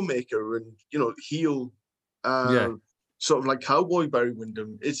like Widowmaker and, you know, heel, sort of like cowboy Barry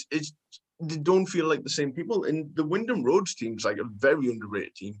Windham, it's they don't feel like the same people. And the Windham Rhodes team's like a very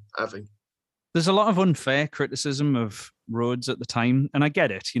underrated team, I think. There's a lot of unfair criticism of Rhodes at the time, and I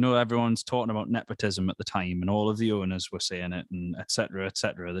get it. You know, everyone's talking about nepotism at the time, and all of the owners were saying it, and et cetera,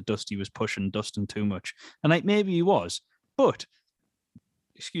 that Dusty was pushing Dustin too much. And like, maybe he was, but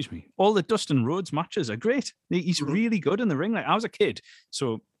excuse me, all the Dustin Rhodes matches are great. He's really good in the ring. Like, I was a kid,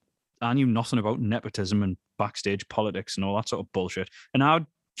 so I knew nothing about nepotism and backstage politics and all that sort of bullshit. And I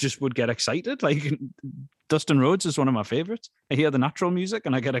just would get excited. Like, Dustin Rhodes is one of my favorites. I hear the natural music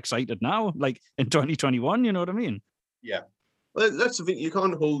and I get excited now, like in 2021, you know what I mean? Yeah. Well, that's the thing. You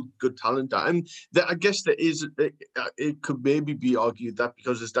can't hold good talent down. And I guess there is, it could maybe be argued that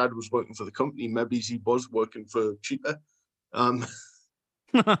because his dad was working for the company, maybe he was working for cheaper. Hi,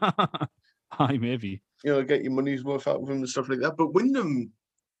 maybe. You know, get your money's worth out of him and stuff like that. But Windham,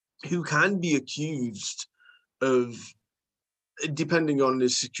 who can be accused of, depending on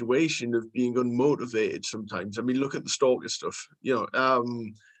his situation, of being unmotivated sometimes. I mean, look at the Stalker stuff, you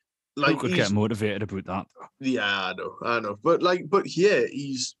know. Like, who could get motivated about that? Yeah, I know. But here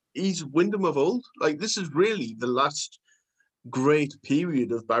he's Windham of old. Like, this is really the last great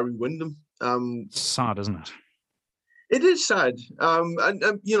period of Barry Windham. Sad, isn't it? It is sad.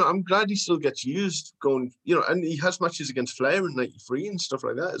 And you know, I'm glad he still gets used going, you know, and he has matches against Flair in 93 and stuff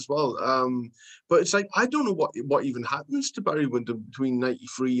like that as well. But it's like, I don't know what even happens to Barry Windham between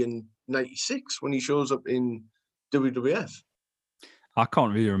 93 and 96 when he shows up in WWF. I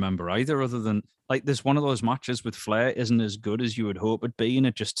can't really remember either, other than like there's one of those matches with Flair isn't as good as you would hope it'd be, and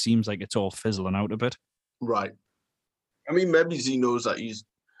it just seems like it's all fizzling out a bit. Right. I mean, maybe he knows that he's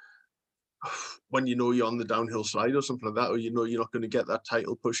when you know you're on the downhill slide or something like that, or you know you're not going to get that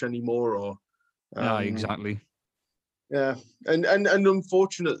title push anymore, or Yeah, exactly. Yeah, and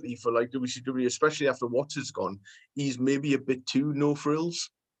unfortunately for like WCW, especially after Watts is gone, he's maybe a bit too no frills.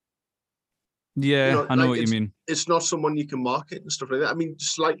 Yeah, I know what you mean. It's not someone you can market and stuff like that. I mean,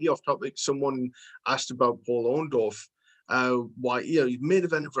 slightly off topic, someone asked about Paul Orndorff, why, he made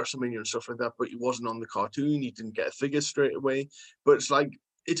event of WrestleMania and stuff like that, but he wasn't on the cartoon. He didn't get a figure straight away. But it's like,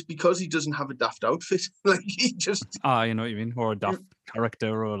 it's because he doesn't have a daft outfit. Like he just... you know what you mean? Or a daft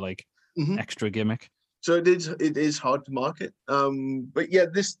character or like extra gimmick. So it is hard to market. But yeah,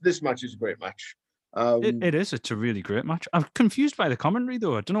 this match is a great match. It is. It's a really great match. I'm confused by the commentary,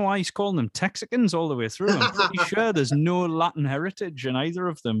 though. I don't know why he's calling them Texicans all the way through. I'm pretty sure there's no Latin heritage in either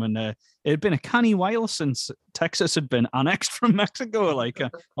of them. And it had been a canny while since Texas had been annexed from Mexico. Like, I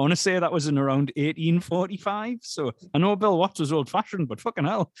want to say that was in around 1845. So I know Bill Watts was old-fashioned, but fucking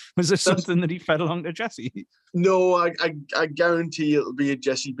hell, was this something that he fed along to Jesse? No, I guarantee it'll be a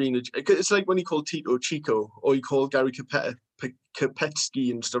Jesse being it's like when he called Tito Chico, or he called Gary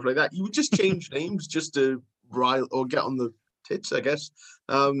Kopetsky and stuff like that. You would just change names just to rile or get on the tits, I guess.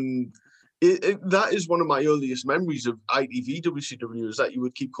 That is one of my earliest memories of ITV WCW, is that you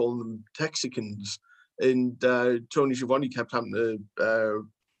would keep calling them Texicans, and Tony Schiavone kept having to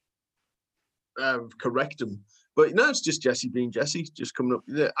correct him. But now it's just Jesse being Jesse, just coming up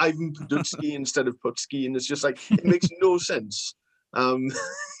with Ivan Padutsky instead of Putsky, and it's just like, it makes no sense.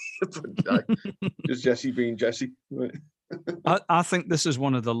 Just Jesse being Jesse. I think this is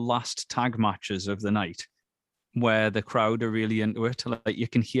one of the last tag matches of the night where the crowd are really into it. Like, you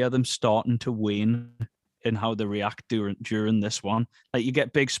can hear them starting to wane in how they react during this one. Like, you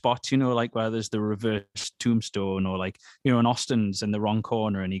get big spots, like where there's the reverse tombstone, or like, and Austin's in the wrong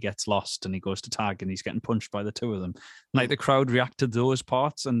corner and he gets lost and he goes to tag and he's getting punched by the two of them. Like, the crowd react to those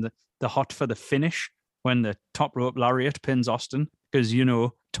parts, and the hot for the finish when the top rope lariat pins Austin, because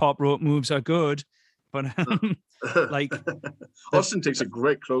top rope moves are good. But like, Austin takes a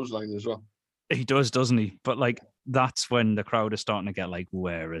great clothesline as well. He does, doesn't he? But like, that's when the crowd is starting to get like,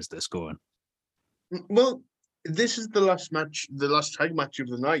 where is this going? Well, this is the last tag match of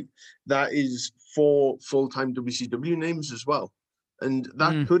the night that is for full-time WCW names as well. And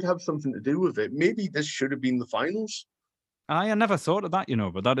that could have something to do with it. Maybe this should have been the finals. I never thought of that,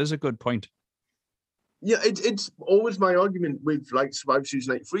 but that is a good point. Yeah, it's always my argument with like Survivor Series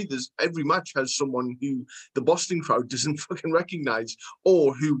 93. Every match has someone who the Boston crowd doesn't fucking recognize,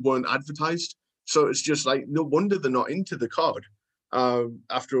 or who weren't advertised. So it's just like, no wonder they're not into the card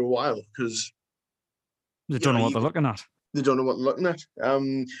after a while, because they don't know what they're looking at. They don't know what they're looking at.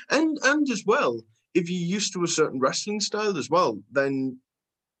 And as well, if you're used to a certain wrestling style as well, then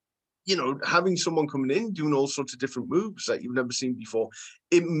having someone coming in doing all sorts of different moves that you've never seen before,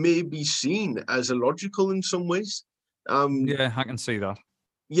 it may be seen as illogical in some ways. Yeah, I can see that.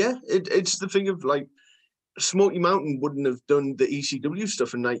 Yeah, it's the thing of like, Smoky Mountain wouldn't have done the ECW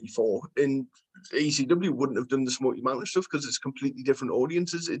stuff in '94, and ECW wouldn't have done the Smoky Mountain stuff because it's completely different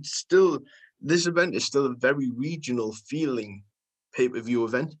audiences. This event is still a very regional feeling pay-per-view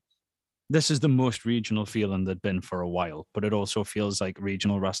event. This is the most regional feeling there'd been for a while, but it also feels like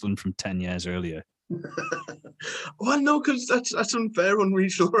regional wrestling from 10 years earlier. Well, no, because that's unfair on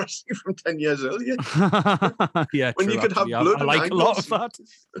regional wrestling from 10 years earlier. Yeah, when true, you could actually, have blood I like and a lot of that.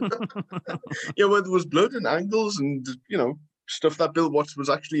 Yeah, well, there was blood and angles and, stuff that Bill Watts was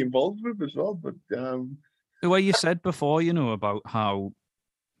actually involved with as well. But the way you said before, about how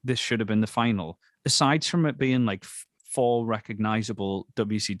this should have been the final, aside from it being like 4 recognizable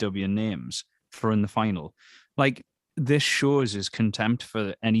WCW names for in the final, like, this shows his contempt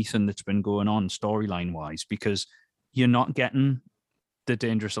for anything that's been going on storyline wise, because you're not getting the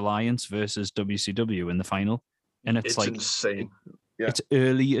Dangerous Alliance versus WCW in the final, and it's like insane. It's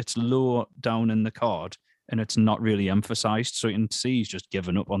early, it's low down in the card, and it's not really emphasized, so you can see he's just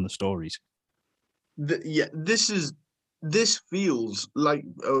given up on the stories. This feels like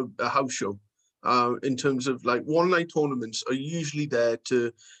a house show. In terms of like, one night tournaments are usually there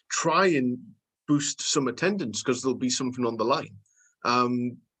to try and boost some attendance because there'll be something on the line.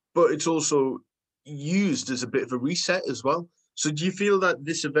 But it's also used as a bit of a reset as well. So do you feel that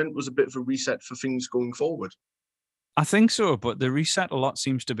this event was a bit of a reset for things going forward? I think so, but the reset a lot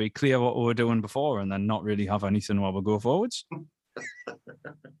seems to be clear what we were doing before and then not really have anything while we go forwards.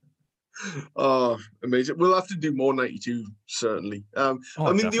 Oh, amazing. We'll have to do more 92, certainly. I mean,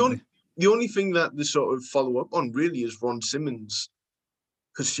 definitely. the only thing that the sort of follow-up on really is Ron Simmons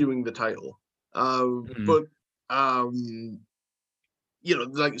pursuing the title. But you know,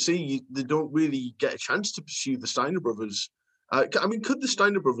 like I say, they don't really get a chance to pursue the Steiner brothers. I mean, could the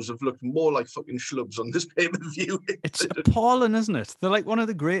Steiner brothers have looked more like fucking schlubs on this pay-per-view? It's appalling, isn't it? They're like one of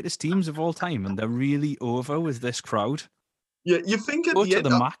the greatest teams of all time, and they're really over with this crowd. Yeah, you think at Go the to end,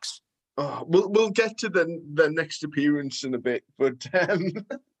 the max. we'll get to their next appearance in a bit, but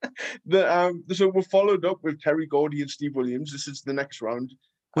so we're followed up with Terry Gordy and Steve Williams. This is the next round.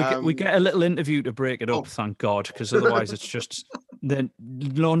 We get a little interview to break it up, thank God, because otherwise it's just then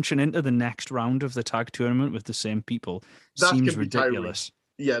launching into the next round of the tag tournament with the same people seems ridiculous.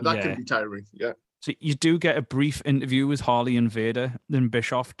 Yeah, that can be tiring. Yeah. So you do get a brief interview with Harley and Vader. Then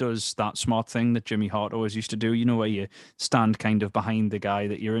Bischoff does that smart thing that Jimmy Hart always used to do, you know, where you stand kind of behind the guy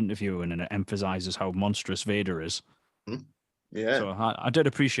that you're interviewing and it emphasizes how monstrous Vader is. Yeah. So I did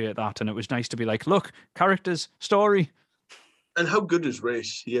appreciate that. And it was nice to be like, look, characters, story. And how good is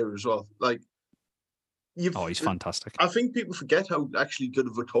Race here as well? Like, he's fantastic. I think people forget how actually good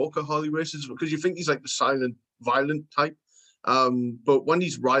of a talker Harley Race is, because you think he's like the silent, violent type. But when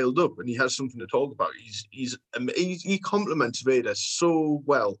he's riled up and he has something to talk about, he compliments Vader so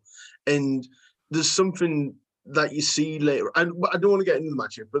well. And there's something that you see later. And I don't want to get into the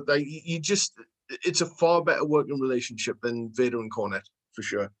match here, but like it's a far better working relationship than Vader and Cornette, for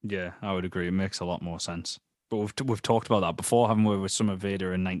sure. Yeah, I would agree. It makes a lot more sense. But we've talked about that before, haven't we, with some of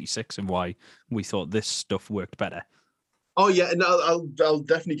Vader in '96 and why we thought this stuff worked better. Oh yeah, and I'll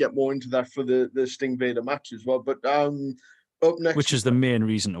definitely get more into that for the Sting Vader match as well. But up next, which is the main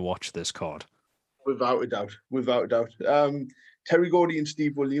reason to watch this card, without a doubt. Terry Gordy and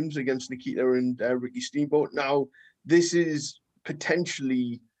Steve Williams against Nikita and Ricky Steamboat. Now this is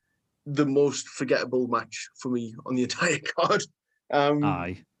potentially the most forgettable match for me on the entire card.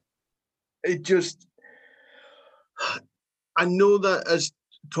 Aye. It just. I know that as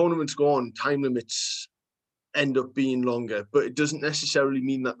tournaments go on, time limits end up being longer, but it doesn't necessarily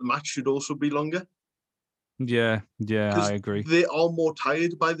mean that the match should also be longer. Yeah, I agree. They are more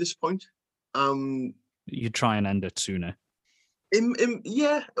tired by this point. You try and end it sooner.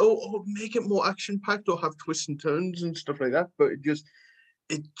 Yeah, or make it more action-packed, or have twists and turns and stuff like that. But it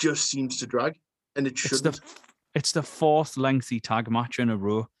just seems to drag, and it shouldn't. It's the fourth lengthy tag match in a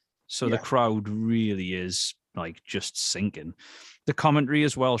row, so the crowd really is like just sinking. The commentary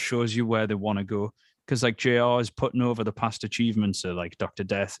as well shows you where they want to go, because like JR is putting over the past achievements of like Dr.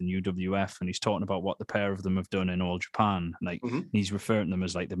 Death and UWF, and he's talking about what the pair of them have done in All Japan. Like he's referring to them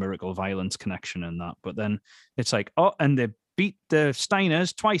as like the Miracle Violence connection and that. But then it's like, and they beat the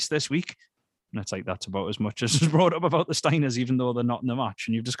Steiners twice this week. And it's like, that's about as much as is brought up about the Steiners, even though they're not in the match.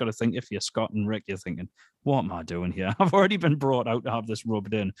 And you've just got to think, if you're Scott and Rick, you're thinking, what am I doing here? I've already been brought out to have this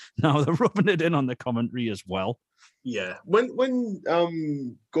rubbed in. Now they're rubbing it in on the commentary as well. Yeah. When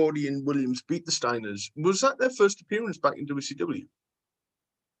Gordy and Williams beat the Steiners, was that their first appearance back in WCW?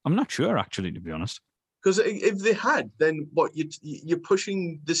 I'm not sure, actually, to be honest. Because if they had, then what, you're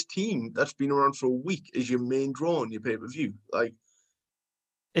pushing this team that's been around for a week as your main draw on your pay-per-view. Like,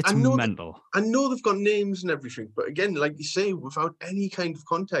 it's mental. I know they've got names and everything, but again, like you say, without any kind of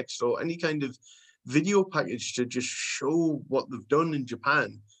context or any kind of video package to just show what they've done in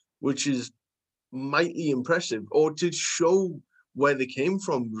Japan, which is mighty impressive, or to show where they came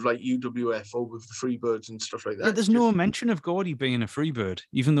from, like UWF or with the Freebirds and stuff like that. Yeah, there's no mention of Gordy being a Freebird,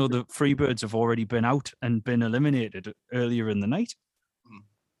 even though the Freebirds have already been out and been eliminated earlier in the night.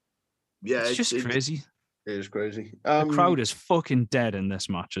 Yeah, it's just crazy. It is crazy. The crowd is fucking dead in this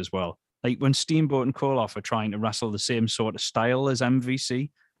match as well. Like when Steamboat and Koloff are trying to wrestle the same sort of style as MVC,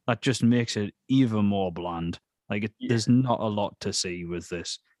 that just makes it even more bland. Like there's not a lot to see with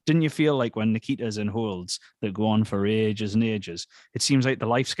this. Didn't you feel like when Nikita's in holds that go on for ages and ages, it seems like the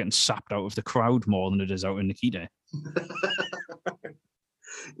life's getting sapped out of the crowd more than it is out in Nikita?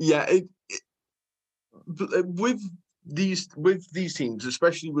 Yeah, with these teams,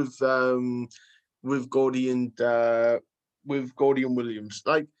 especially with Gordy and Williams,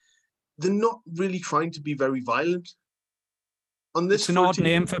 like they're not really trying to be very violent. On this, it's an odd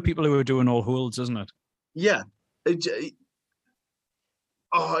name for people who are doing all holds, isn't it? Yeah.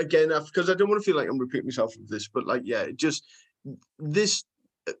 Again, because I don't want to feel like I'm repeating myself with this, but like, yeah, this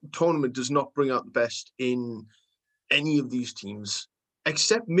tournament does not bring out the best in any of these teams,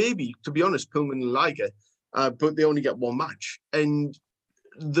 except maybe, to be honest, Pillman and Liger, but they only get one match. And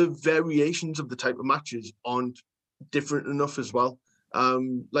the variations of the type of matches aren't different enough as well.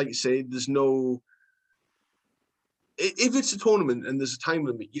 Like you say, there's no... If it's a tournament and there's a time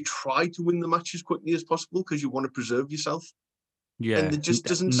limit, you try to win the match as quickly as possible because you want to preserve yourself. Yeah, and it just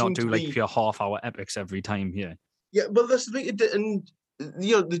doesn't not seem do to like be... your half-hour epics every time here. Yeah, but that's the thing. And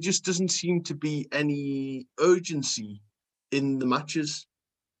there just doesn't seem to be any urgency in the matches.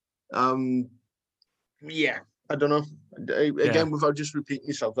 Yeah, I don't know. Again, without just repeating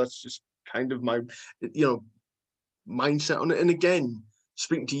myself, that's just kind of my, mindset on it. And again,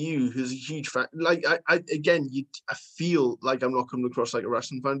 speaking to you, who's a huge fan, like I feel like I'm not coming across like a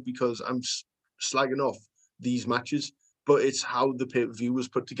wrestling fan because I'm slagging off these matches, but it's how the pay-per-view was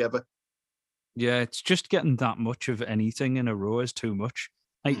put together. Yeah, it's just getting that much of anything in a row is too much.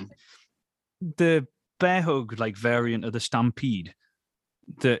 Like the bear hug like variant of the Stampede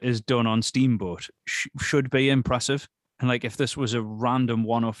that is done on Steamboat should be impressive. And like if this was a random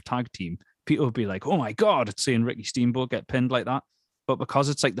one-off tag team, people would be like, "Oh my god, it's seeing Ricky Steamboat get pinned like that." But because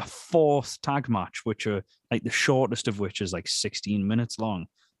it's like the fourth tag match, which are like the shortest of which is like 16 minutes long,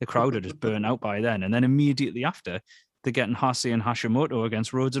 the crowd are just burnt out by then. And then immediately after, they're getting Hase and Hashimoto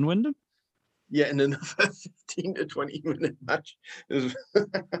against Rhodes and Wyndham. Yeah, in another 15 to 20-minute match. You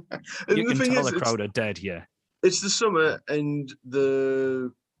can tell the crowd are dead here. It's the summer and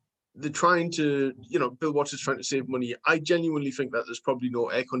they're trying to, Bill Watts is trying to save money. I genuinely think that there's probably no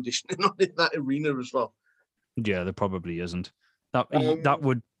air conditioning on in that arena as well. Yeah, there probably isn't.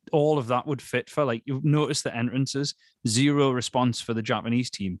 All of that would fit for, like, you've noticed the entrances, 0 response for the Japanese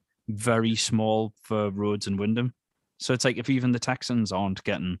team, very small for Rhodes and Wyndham. So it's like if even the Texans aren't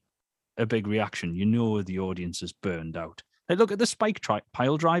getting a big reaction, the audience is burned out. Like, look at the spike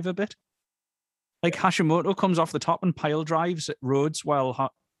pile driver bit. Like Hashimoto comes off the top and pile drives at Rhodes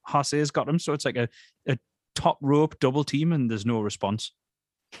while Hase's got him. So it's like a top rope double team and there's no response.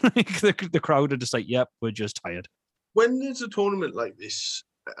 Like the crowd are just like, yep, we're just tired. When there's a tournament like this,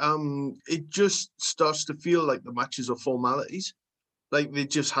 it just starts to feel like the matches are formalities. Like they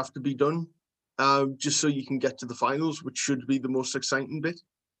just have to be done just so you can get to the finals, which should be the most exciting bit.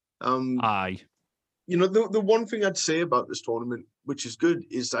 Aye. The one thing I'd say about this tournament, which is good,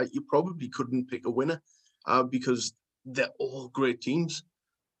 is that you probably couldn't pick a winner because they're all great teams.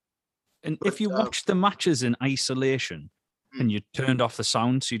 And if you watch the matches in isolation and you turned off the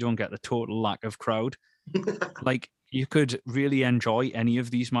sound so you don't get the total lack of crowd, like you could really enjoy any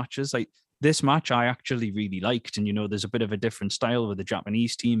of these matches. Like this match I actually really liked. And, there's a bit of a different style with the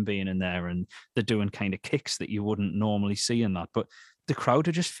Japanese team being in there and they're doing kind of kicks that you wouldn't normally see in that. But the crowd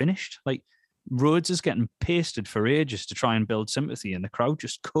are just finished. Like Rhodes is getting pasted for ages to try and build sympathy and the crowd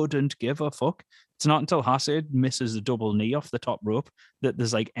just couldn't give a fuck. It's not until Hase misses the double knee off the top rope that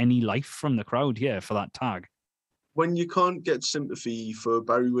there's like any life from the crowd here for that tag. When you can't get sympathy for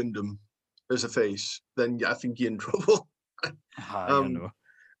Barry Windham as a face, then I think you're in trouble.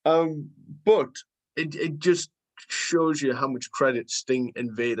 But it just shows you how much credit Sting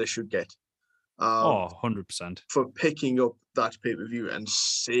and Vader should get. 100%. For picking up that pay-per-view and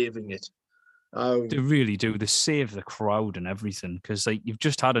saving it. They really do. They save the crowd and everything because like you've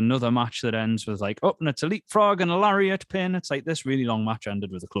just had another match that ends with like, and it's a leapfrog and a lariat pin. It's like this really long match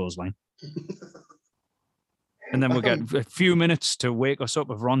ended with a clothesline. And then we'll get a few minutes to wake us up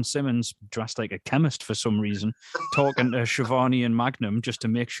with Ron Simmons dressed like a chemist for some reason, talking to Shivani and Magnum just to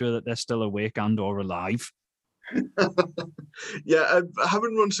make sure that they're still awake and or alive. Yeah,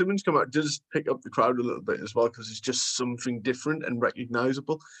 having Ron Simmons come out does pick up the crowd a little bit as well because it's just something different and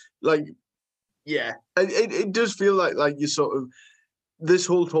recognizable. Like, yeah, it does feel like you sort of this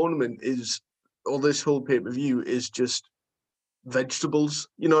whole tournament this whole pay-per-view is just vegetables.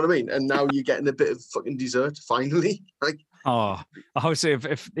 You know what I mean? And now you're getting a bit of fucking dessert finally. Like, I would say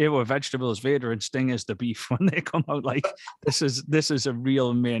if they were vegetables, Vader and Sting is the beef when they come out. Like this is a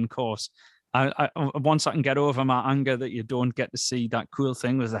real main course. I once I can get over my anger that you don't get to see that cool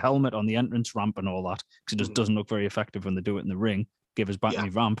thing with the helmet on the entrance ramp and all that because it just doesn't look very effective when they do it in the ring. Give us back my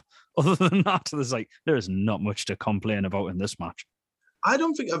ramp. Other than that, there is not much to complain about in this match. I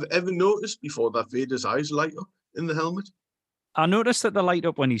don't think I've ever noticed before that Vader's eyes light up in the helmet. I noticed that they light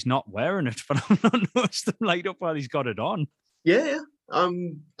up when he's not wearing it, but I've not noticed them light up while he's got it on. Yeah.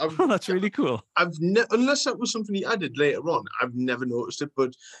 That's really cool. Unless that was something he added later on, I've never noticed it.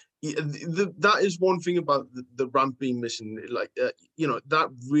 But that is one thing about the ramp being missing. Like, that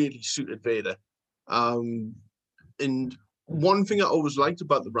really suited Vader. And one thing I always liked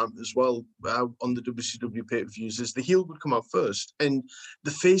about the ramp as well on the WCW pay-per-views is the heel would come out first, and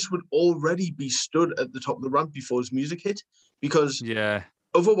the face would already be stood at the top of the ramp before his music hit, because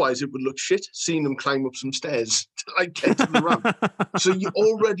otherwise it would look shit seeing them climb up some stairs to get to the ramp. So you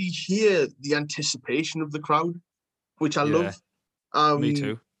already hear the anticipation of the crowd, which I love. Me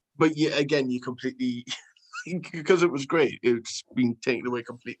too. But again, you completely because it was great. It's been taken away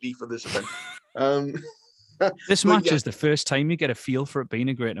completely for this event. This match is the first time you get a feel for it being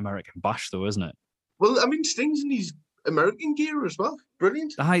a Great American Bash, though, isn't it? Well, I mean, Sting's in his American gear as well.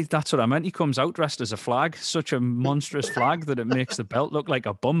 Brilliant. Aye, that's what I meant. He comes out dressed as a flag, such a monstrous flag that it makes the belt look like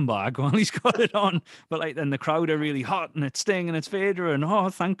a bum bag while he's got it on. But like then the crowd are really hot and it's Sting and it's Vader and oh,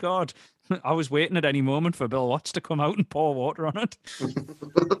 thank God. I was waiting at any moment for Bill Watts to come out and pour water on it.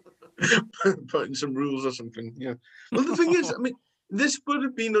 Putting some rules or something. Yeah. Well, the thing is, I mean, this would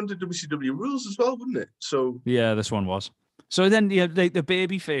have been under WCW rules as well, wouldn't it? So yeah, this one was. So then the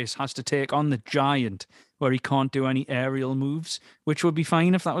baby face has to take on the giant where he can't do any aerial moves, which would be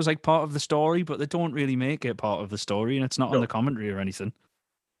fine if that was like part of the story, but they don't really make it part of the story and it's not on the commentary or anything.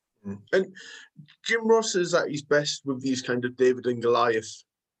 And Jim Ross is at his best with these kind of David and Goliath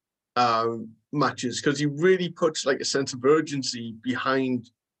matches because he really puts like a sense of urgency behind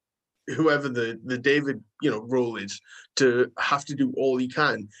whoever the David role is to have to do all he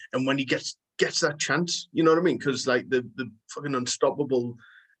can, and when he gets that chance, you know what I mean? Because like the fucking unstoppable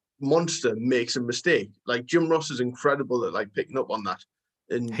monster makes a mistake. Like Jim Ross is incredible at like picking up on that,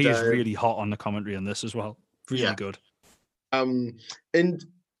 and he is really hot on the commentary on this as well. Really good. And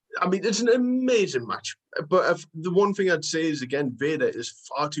I mean, it's an amazing match. But the one thing I'd say is, again, Vader is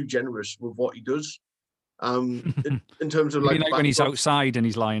far too generous with what he does. In terms of like when he's outside and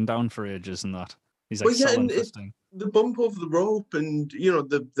he's lying down for ages and that. He's like the bump over the rope and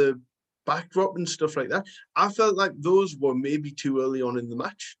the backdrop and stuff like that. I felt like those were maybe too early on in the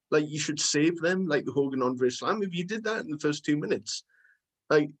match. Like you should save them, like the Hogan Andre Slam. If you did that in the first 2 minutes,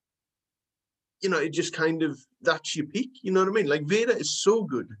 like it just kind of that's your peak. You know what I mean? Like Vader is so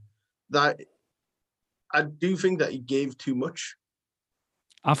good that I do think that he gave too much.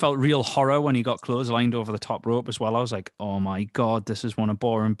 I felt real horror when he got clotheslined over the top rope as well. I was like, oh my God, this is one of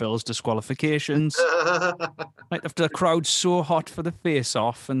Boring Bill's disqualifications. Like the crowd's so hot for the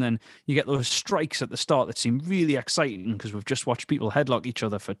face-off, and then you get those strikes at the start that seem really exciting because we've just watched people headlock each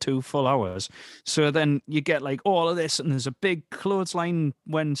other for 2 full hours. So then you get like all of this, and there's a big clothesline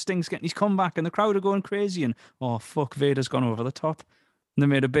when Sting's getting his comeback, and the crowd are going crazy, and oh, fuck, Vader's gone over the top. And they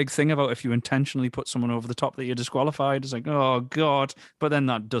made a big thing about if you intentionally put someone over the top that you're disqualified. It's like, oh, God. But then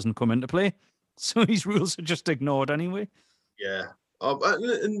that doesn't come into play. So these rules are just ignored anyway. Yeah.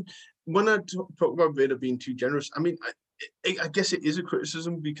 And when I talk about Vader being too generous, I mean, I guess it is a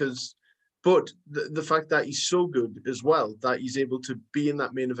criticism but the fact that he's so good as well, that he's able to be in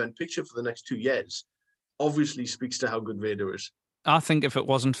that main event picture for the next 2 years, obviously speaks to how good Vader is. I think if it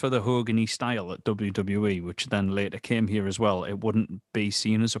wasn't for the Hogan-y style at WWE, which then later came here as well, it wouldn't be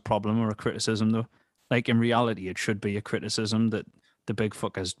seen as a problem or a criticism, though. Like, in reality, it should be a criticism that the big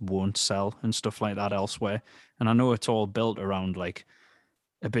fuckers won't sell and stuff like that elsewhere. And I know it's all built around, like,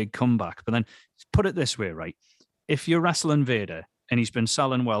 a big comeback. But then, put it this way, right? If you're wrestling Vader and he's been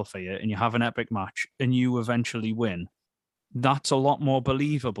selling well for you and you have an epic match and you eventually win, that's a lot more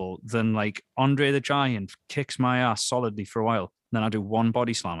believable than, like, Andre the Giant kicks my ass solidly for a while. Then I do one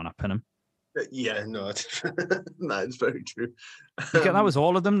body slam and I pin him. Yeah, no, it's very true. That was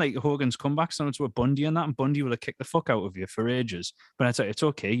all of them, like Hogan's comebacks, and to a Bundy and that, and Bundy will have kicked the fuck out of you for ages. But it's like, it's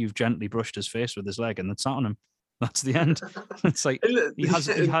okay, you've gently brushed his face with his leg and that's on him. That's the end. It's like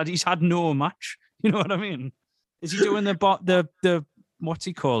he's had no match. You know what I mean? Is he doing the what's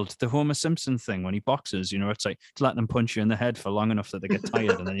he called? The Homer Simpson thing when he boxes, it's like to let them punch you in the head for long enough that they get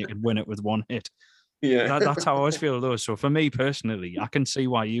tired and then you can win it with one hit. Yeah, that's how I always feel though. So for me personally, I can see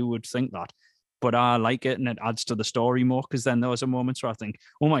why you would think that, but I like it and it adds to the story more because then those are moments where I think,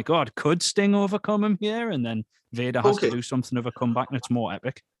 oh my God, could Sting overcome him here? And then Vader has to do something of a comeback and it's more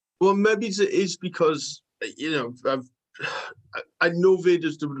epic. Well, maybe it is because, I know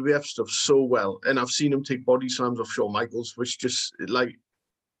Vader's WWF stuff so well and I've seen him take body slams off Shawn Michaels, which just like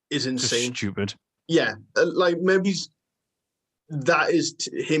is insane. Just stupid. Yeah, like maybe that is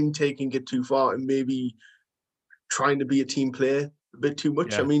him taking it too far and maybe trying to be a team player a bit too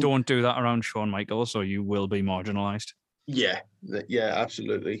much. Yeah, I mean, don't do that around Shawn Michaels or you will be marginalized. Yeah,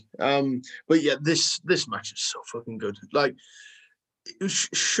 absolutely. But yeah, this match is so fucking good. Like,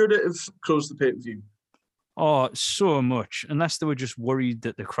 should it have closed the pay-per-view? Oh, so much. Unless they were just worried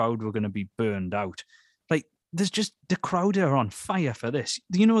that the crowd were going to be burned out. Like, there's just the crowd are on fire for this.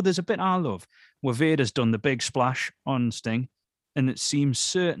 There's a bit I love where Vader's done the big splash on Sting, and it seems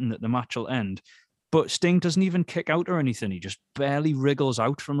certain that the match will end. But Sting doesn't even kick out or anything. He just barely wriggles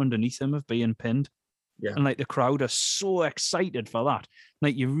out from underneath him of being pinned. Yeah. And like the crowd are so excited for that.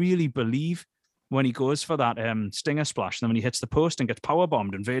 Like you really believe when he goes for that Stinger splash, and then when he hits the post and gets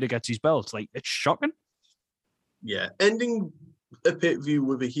powerbombed and Vader gets his belt, like it's shocking. Yeah. Ending a pay-per-view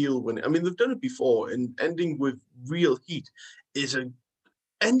with a heel win. I mean, they've done it before, and ending with real heat is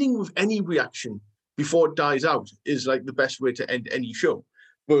ending with any reaction before it dies out is like the best way to end any show.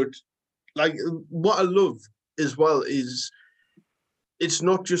 But like what I love as well is it's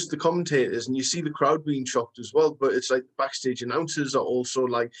not just the commentators, and you see the crowd being shocked as well, but it's like backstage announcers are also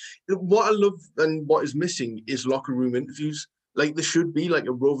like, what I love and what is missing is locker room interviews. Like there should be like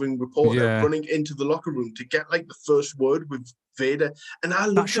a roving reporter running into the locker room to get like the first word with Vader. And I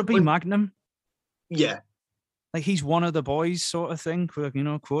love that should be Magnum. Yeah. Like he's one of the boys sort of thing, you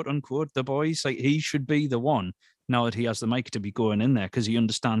know, quote unquote, the boys. Like he should be the one now that he has the mic to be going in there because he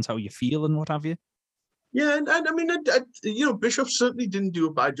understands how you feel and what have you. Yeah, and I mean, you know, Bischoff certainly didn't do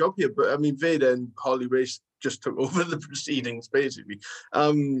a bad job here, but I mean, Vader and Harley Race just took over the proceedings, basically.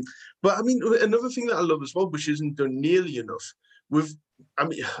 But I mean, another thing that I love as well, which isn't done nearly enough, I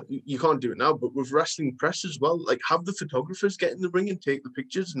mean, you can't do it now, but with wrestling press as well, like have the photographers get in the ring and take the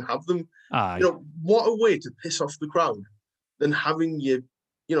pictures and have them, you know, what a way to piss off the crowd than having your,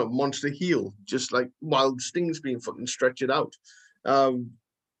 you know, monster heel just like while Sting's being fucking stretched out.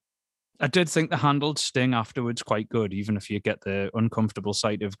 I did think the handled Sting afterwards quite good, even if you get the uncomfortable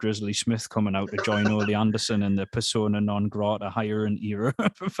sight of Grizzly Smith coming out to join Ole Anderson in the persona non grata hiring era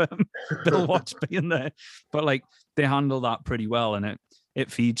of Bill Watts being there. But like they handle that pretty well, and it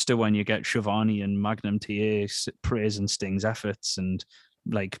feeds to when you get Shivani and Magnum TA praising Sting's efforts and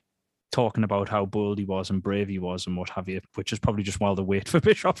like talking about how bold he was and brave he was and what have you, which is probably just while they wait for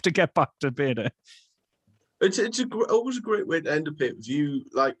Bischoff to get back to Vader. It's always a great way to end a pay-per-view,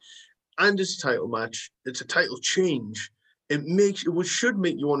 like. And it's a title match. It's a title change. It should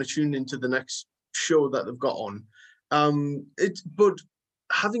make you want to tune into the next show that they've got on. But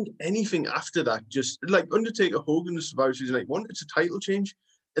having anything after that, just like Undertaker Hogan, the Survivor Series Night 1, it's a title change,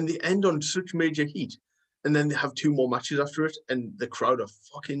 and they end on such major heat, and then they have 2 more matches after it, and the crowd are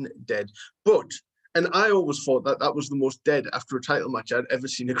fucking dead. And I always thought that was the most dead after a title match I'd ever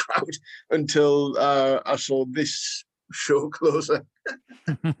seen a crowd until I saw this show closer.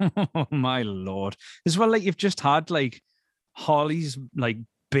 Oh my lord. As well, like you've just had like Harley's like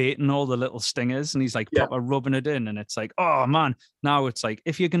baiting all the little stingers and he's like proper rubbing it in, and it's like, oh man, now it's like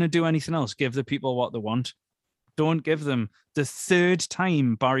if you're gonna do anything else, give the people what they want. Don't give them the third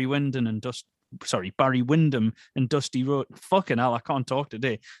time Barry Windham and Dusty Rhodes. Fucking hell, I can't talk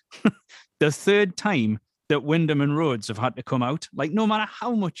today. The third time that Windham and Rhodes have had to come out, like no matter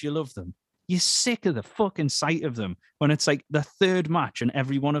how much you love them, you're sick of the fucking sight of them when it's like the third match and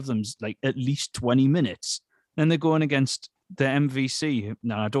every one of them's like at least 20 minutes. Then they're going against the MVC.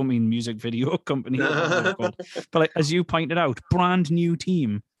 No, I don't mean music video company. But like, as you pointed out, brand new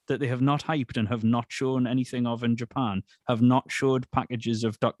team that they have not hyped and have not shown anything of in Japan, have not showed packages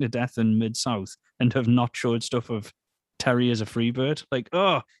of Dr. Death and Mid-South, and have not showed stuff of Terry as a Freebird. Like,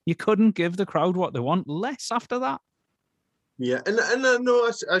 oh, you couldn't give the crowd what they want less after that. Yeah, and I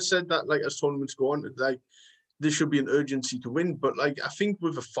know I said that like as tournaments go on, like there should be an urgency to win, but like I think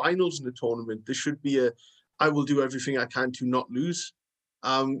with the finals in the tournament, there should be I will do everything I can to not lose.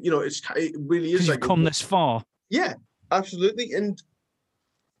 You know, it really is like you've come this far. Yeah, absolutely, and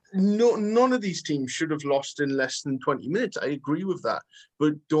none of these teams should have lost in less than 20 minutes. I agree with that,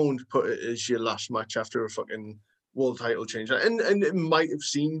 but don't put it as your last match after a fucking world title change. And it might have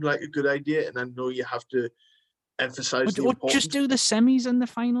seemed like a good idea, and I know you have to emphasize the importance. Just do the semis and the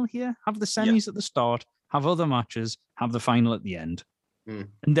final here. Have the semis at the start, have other matches, have the final at the end, and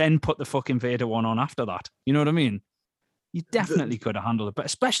then put the fucking Vader one on after that. You know what I mean? You definitely could have handled it, but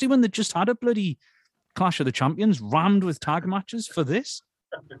especially when they just had a bloody Clash of the Champions rammed with tag matches for this.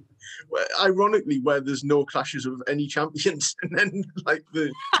 Well, ironically, where there's no clashes of any champions, and then like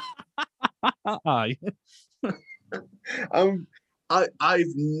the Aye.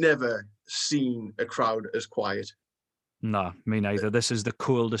 I've never seen a crowd as quiet. No, me neither. This is the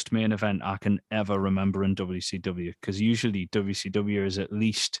coolest main event I can ever remember in WCW, because usually WCW is at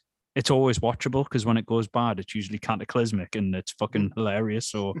least, it's always watchable, because when it goes bad, it's usually cataclysmic and it's fucking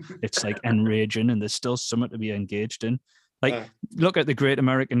hilarious, or it's like enraging and there's still something to be engaged in. Like, look at the Great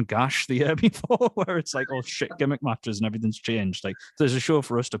American Gash the year before, where it's like all shit gimmick matches and everything's changed. Like, if there's a show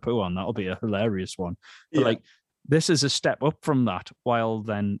for us to poo on, that'll be a hilarious one. But like, this is a step up from that, while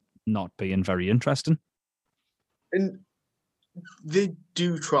then not being very interesting. And they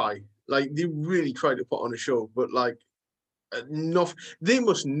do try, like they really try to put on a show, but like they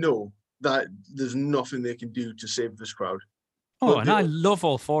must know that there's nothing they can do to save this crowd. Oh, and I love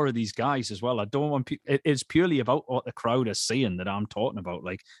all 4 of these guys as well. I don't want it's purely about what the crowd is seeing that I'm talking about.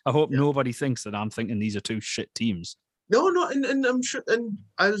 Like, I hope nobody thinks that I'm thinking these are 2 shit teams. No, and I'm sure, and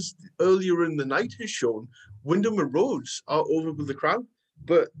as earlier in the night has shown, Windham and Rhodes are over with the crowd.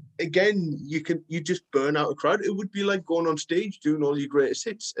 But again, you just burn out a crowd. It would be like going on stage, doing all your greatest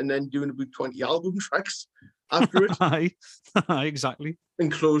hits, and then doing about 20 album tracks. after it. Aye. Exactly.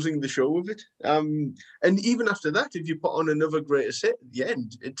 And closing the show with it. And even after that, if you put on another greatest hit at the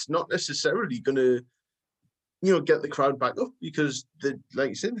end, it's not necessarily going to, get the crowd back up because, like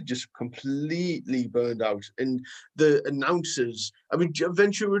you said, they're just completely burned out. And the announcers, I mean,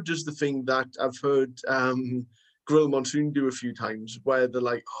 Ventura does the thing that I've heard Gorilla Monsoon do a few times, where they're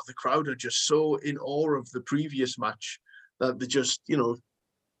like, oh, the crowd are just so in awe of the previous match that they just,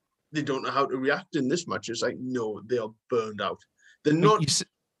 they don't know how to react in this match. It's like, no, they are burned out. They're not.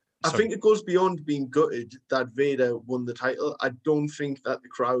 I think it goes beyond being gutted that Vader won the title. I don't think that the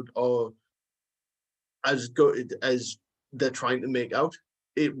crowd are as gutted as they're trying to make out.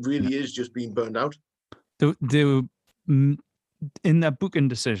 It really is just being burned out. They were, in their booking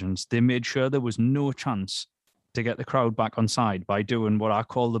decisions, they made sure there was no chance to get the crowd back on side by doing what I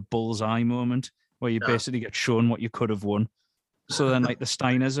call the bullseye moment, where you basically get shown what you could have won. So then, like, the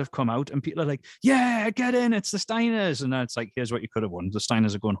Steiners have come out and people are like, yeah, get in, it's the Steiners. And then it's like, here's what you could have won. The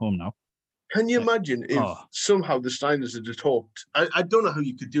Steiners are going home now. Can you imagine if somehow the Steiners had talked? I don't know how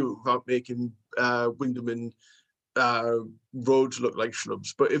you could do it without making Wyndham and Rhodes look like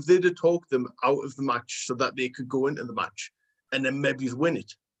schlubs. But if they'd have talked them out of the match so that they could go into the match and then maybe win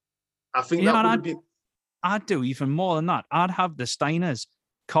it, I think that would have been... I'd do even more than that. I'd have the Steiners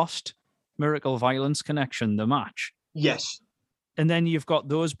cost Miracle Violence Connection the match. Yes. And then you've got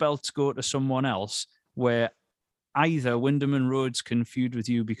those belts go to someone else where either Wyndham and Rhodes can feud with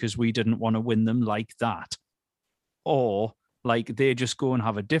you because we didn't want to win them like that, or like they just go and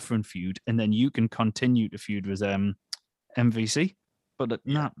have a different feud and then you can continue to feud with MVC. But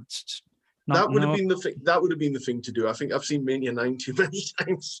that would have been the thing. That would have been the thing to do. I think I've seen Mania 9 too many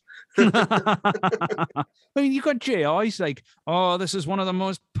times. I mean, you got JR. He's like, oh, this is one of the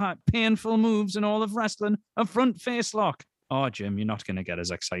most painful moves in all of wrestling, a front face lock. Oh, Jim, you're not going to get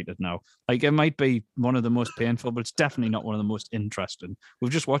as excited now. Like, it might be one of the most painful, but it's definitely not one of the most interesting. We've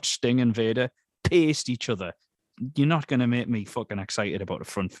just watched Sting and Vader paste each other. You're not going to make me fucking excited about a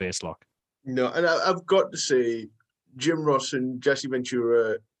front face lock. No, and I've got to say, Jim Ross and Jesse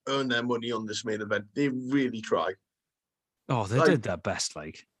Ventura earn their money on this main event. They really try. Oh, they did their best,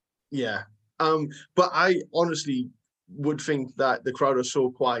 like. Yeah. But I honestly would think that the crowd are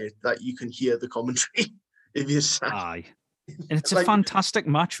so quiet that you can hear the commentary if you're sat. Aye. And it's a fantastic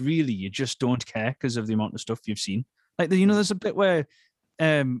match, really. You just don't care because of the amount of stuff you've seen. Like, there's a bit where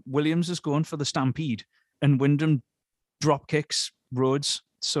Williams is going for the Stampede and Wyndham drop kicks Rhodes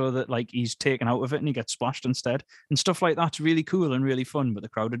so that, like, he's taken out of it and he gets splashed instead. And stuff like that's really cool and really fun, but the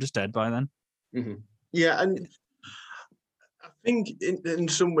crowd are just dead by then. Mm-hmm. Yeah, and I think in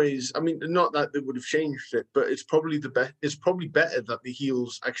some ways, I mean, not that they would have changed it, but it's probably it's probably better that the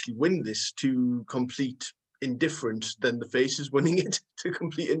heels actually win this to complete indifference than the faces winning it to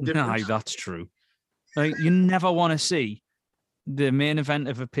complete indifference. Aye, that's true. Like, you never want to see the main event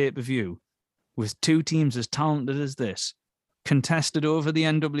of a pay-per-view with two teams as talented as this contested over the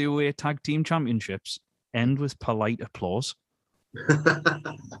NWA Tag Team Championships end with polite applause.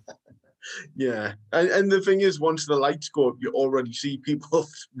 Yeah, and the thing is, once the lights go up, you already see people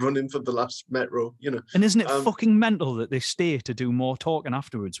running for the last metro, And isn't it fucking mental that they stay to do more talking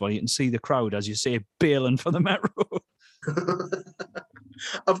afterwards while you can see the crowd, as you say, bailing for the metro?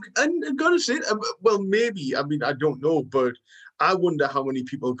 I've got to say, well, maybe, I mean, I don't know, but I wonder how many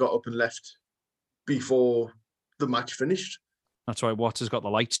people got up and left before the match finished. That's why Watts has got the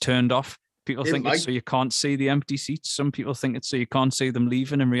lights turned off. People think it's so you can't see the empty seats. Some people think it's so you can't see them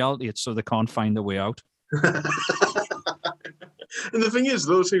leaving. In reality, it's so they can't find their way out. And the thing is,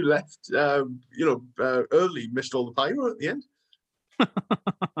 those who left, early missed all the pyro at the end.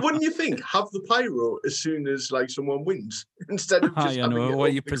 Wouldn't you think? Have the pyro as soon as like someone wins instead of just where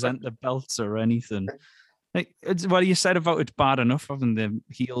you present the belts or anything. Like, what you said about it's bad enough having the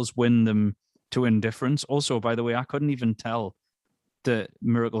heels win them to indifference. Also, by the way, I couldn't even tell the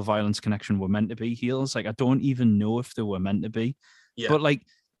Miracle Violence Connection were meant to be heels. Like, I don't even know if they were meant to be. Yeah. But like,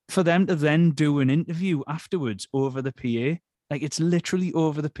 for them to then do an interview afterwards over the PA, like, it's literally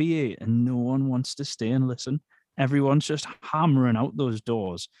over the PA and no one wants to stay and listen. Everyone's just hammering out those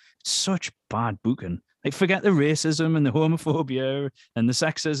doors. It's such bad booking. Like, forget the racism and the homophobia and the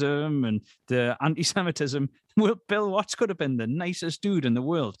sexism and the anti-Semitism. Well, Bill Watts could have been the nicest dude in the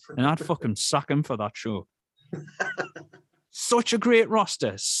world, and I'd fucking sack him for that show. Such a great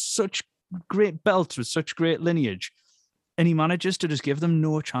roster, such great belts with such great lineage. And he manages to just give them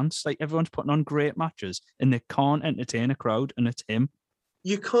no chance. Like, everyone's putting on great matches and they can't entertain a crowd, and it's him.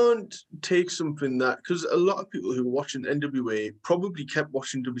 You can't take something that, because a lot of people who were watching NWA probably kept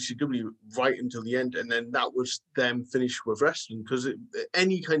watching WCW right until the end, and then that was them finished with wrestling, because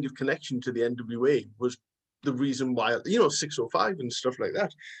any kind of connection to the NWA was the reason why, 605 and stuff like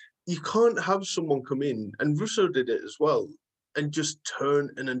that. You can't have someone come in, and Russo did it as well, and just turn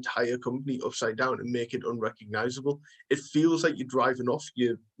an entire company upside down and make it unrecognizable. It feels like you're driving off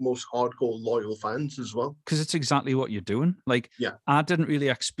your most hardcore loyal fans as well. Because it's exactly what you're doing. Like, Yeah. I didn't really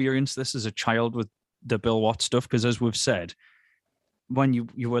experience this as a child with the Bill Watts stuff, because as we've said, when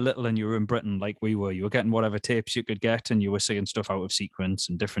you were little and you were in Britain like we were, you were getting whatever tapes you could get, and you were seeing stuff out of sequence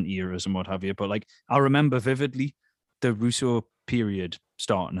and different eras and what have you. But like, I remember vividly the Russo period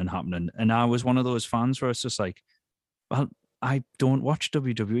starting and happening, and I was one of those fans where it's just like, well, I don't watch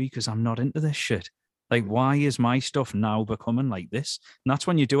WWE because I'm not into this shit. Like, why is my stuff now becoming like this? And that's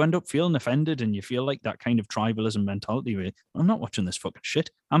when you do end up feeling offended, and you feel like that kind of tribalism mentality where I'm not watching this fucking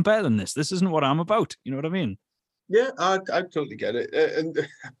shit. I'm better than this. This isn't what I'm about. You know what I mean? Yeah, I totally get it. And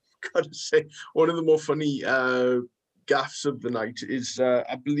I've got to say, one of the more funny gaffes of the night is,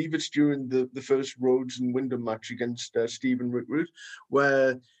 I believe it's during the first Rhodes and Wyndham match against Steve and Rick Rude,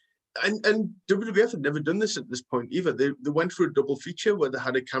 where, and WWF had never done this at this point either. They went for a double feature where they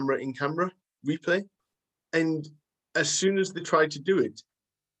had a camera-in-camera replay. And as soon as they tried to do it,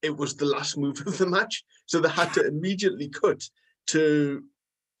 it was the last move of the match. So they had to immediately cut to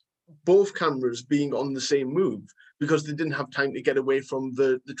both cameras being on the same move, because they didn't have time to get away from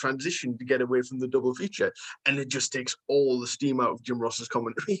the transition, to get away from the double feature. And it just takes all the steam out of Jim Ross's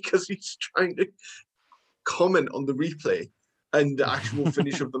commentary, because he's trying to comment on the replay and the actual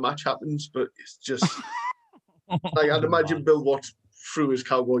finish of the match happens. But it's just like, I'd imagine Bill Watts threw his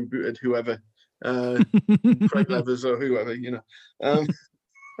cowboy boot at whoever, Craig Levers or whoever,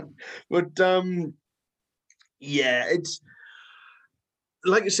 yeah, it's,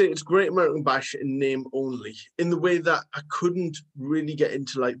 like I say, it's Great American Bash in name only, in the way that I couldn't really get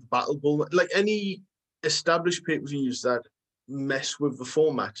into like the Battle Bowl, like any established pay-per-views that mess with the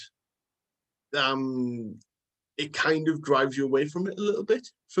format. It kind of drives you away from it a little bit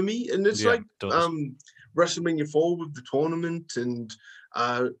for me, and it's like WrestleMania 4 with the tournament, and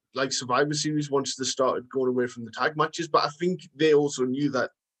like Survivor Series once they started going away from the tag matches. But I think they also knew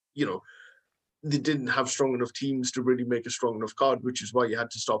that, they didn't have strong enough teams to really make a strong enough card, which is why you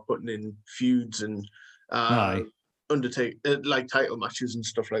had to start putting in feuds and like title matches and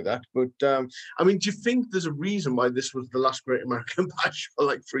stuff like that. But I mean, do you think there's a reason why this was the last Great American Bash for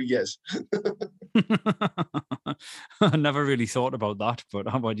like 3 years? I never really thought about that, but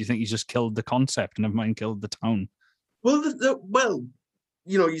how about, do you think he's just killed the concept, never mind killed the town? Well,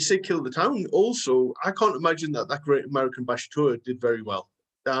 you say kill the town. Also, I can't imagine that Great American Bash tour did very well.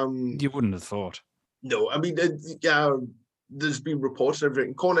 You wouldn't have thought. No, I mean, there's been reports and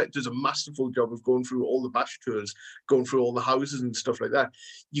everything. Cornette does a masterful job of going through all the Bash tours, going through all the houses and stuff like that.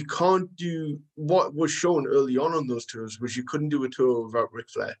 You can't do what was shown early on those tours, was you couldn't do a tour without Ric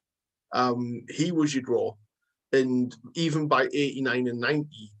Flair. He was your draw, and even by 89 and 90,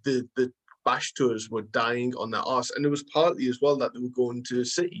 the Bash tours were dying on their arse, and it was partly as well that they were going to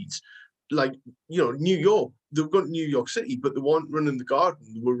cities like, New York. They were going to New York City, but they weren't running the Garden.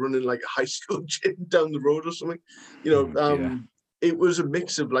 They were running like a high school gym down the road or something. It was a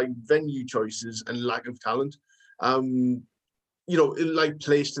mix of like venue choices and lack of talent. Like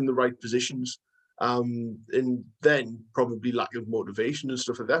placed in the right positions. And then probably lack of motivation and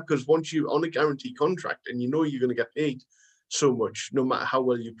stuff like that. Because once you're on a guaranteed contract and you're going to get paid so much, no matter how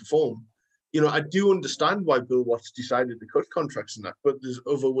well you perform, I do understand why Bill Watts decided to cut contracts and that, but there's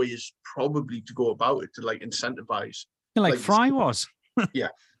other ways probably to go about it to like incentivize. Like Fry was. Yeah.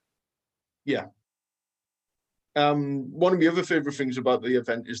 One of my other favorite things about the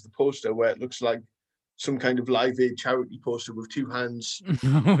event is the poster, where it looks like some kind of Live Aid charity poster with two hands.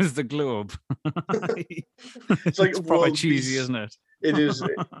 It was the globe. It's like probably cheesy, isn't it? It is.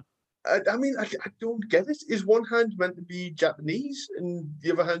 I mean, I don't get it. Is one hand meant to be Japanese and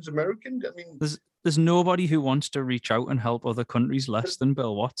the other hand's American? I mean, there's nobody who wants to reach out and help other countries less than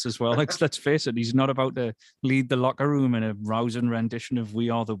Bill Watts as well. Like, let's face it, he's not about to lead the locker room in a rousing rendition of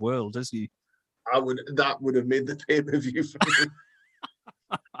 "We Are the World," is he? That would have made the pay-per-view for me.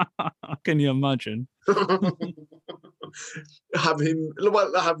 Can you imagine? Have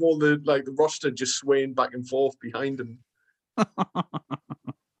all the roster just swaying back and forth behind him.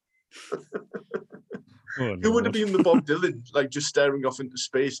 Who would have been the Bob Dylan, like just staring off into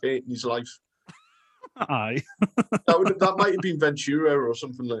space, hating his life? Aye. that might have been Ventura or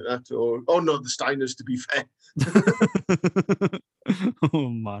something like that. Or no, the Steiners, to be fair. Oh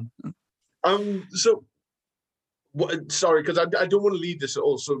man. So, sorry, because I don't want to lead this at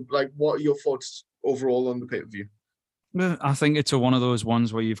all. So, like, what are your thoughts overall on the pay-per-view? I think it's one of those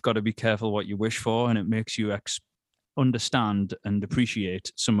ones where you've got to be careful what you wish for, and it makes you understand and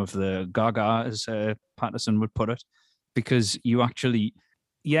appreciate some of the gaga, as Patterson would put it, because you actually,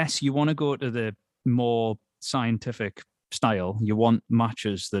 yes, you want to go to the more scientific style. You want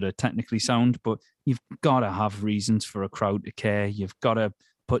matches that are technically sound, but you've got to have reasons for a crowd to care. You've got to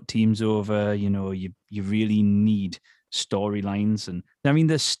put teams over. You really need storylines, and I mean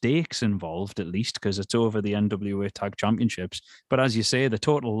there's stakes involved, at least because it's over the NWA Tag Championships. But as you say, the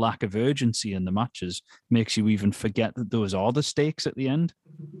total lack of urgency in the matches makes you even forget that those are the stakes at the end.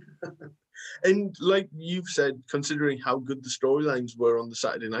 And like you've said, considering how good the storylines were on the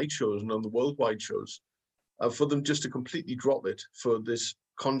Saturday night shows and on the worldwide shows, for them just to completely drop it for this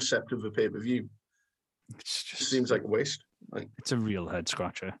concept of a pay-per-view, it seems like a waste. It's a real head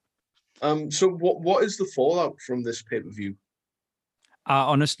scratcher. So what is the fallout from this pay-per-view? I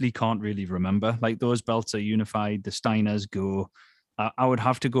honestly can't really remember. Like, those belts are unified. The Steiners go. I would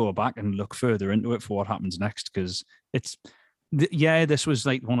have to go back and look further into it for what happens next, because this was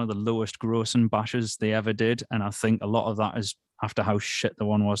like one of the lowest grossing bashes they ever did, and I think a lot of that is after how shit the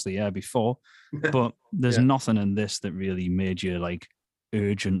one was the year before. But there's nothing in this that really made you like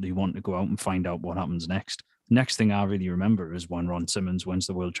urgently want to go out and find out what happens next. Next thing I really remember is when Ron Simmons wins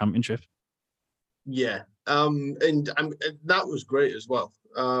the World Championship. Yeah, and that was great as well.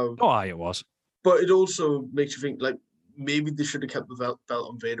 It was. But it also makes you think, like, maybe they should have kept the belt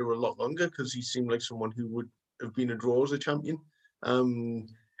on Vader a lot longer, because he seemed like someone who would have been a draw as a champion.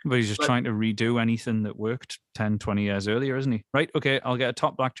 But he's just trying to redo anything that worked 10, 20 years earlier, isn't he? Right, okay, I'll get a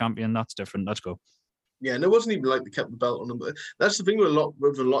top black champion. That's different. Let's go. Yeah, and it wasn't even like they kept the belt on him. But that's the thing with a lot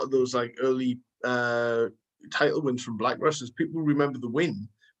of those like early title wins from black wrestlers. People remember the win,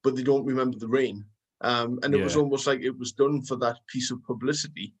 but they don't remember the reign. And it was almost like it was done for that piece of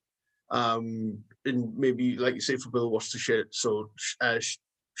publicity. And maybe, like you say, for Bill Watts to share,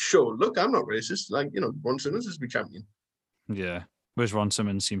 show, look, I'm not racist. Like, Ron Simmons is my champion. Yeah. Whereas Ron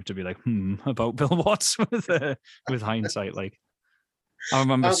Simmons seemed to be like, about Bill Watts with hindsight. Like, I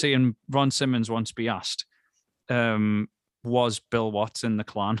remember seeing Ron Simmons once be asked, was Bill Watts in the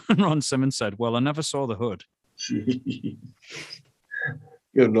Clan? And Ron Simmons said, well, I never saw the hood.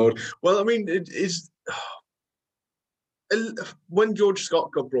 Good Lord. Well, I mean, it is when George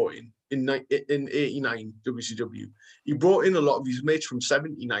Scott got brought in 89 WCW, he brought in a lot of his mates from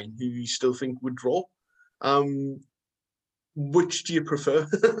 79 who you still think would draw. Which do you prefer?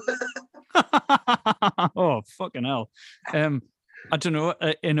 Oh, fucking hell. I don't know,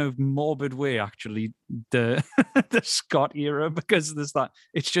 in a morbid way, actually, the the Scott era, because there's that,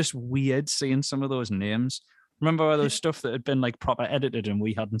 it's just weird seeing some of those names. Remember all those stuff that had been like proper edited and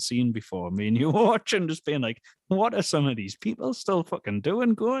we hadn't seen before? Me and you were watching, just being like, what are some of these people still fucking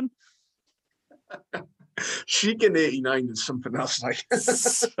doing, going? Sheik in 89 is something else, like.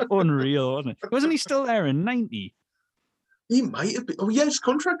 Unreal, wasn't it? Wasn't he still there in 90? He might have been. Oh, yeah, his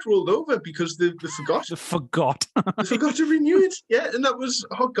contract rolled over because they forgot. They forgot. They forgot to renew it. Yeah, and that was,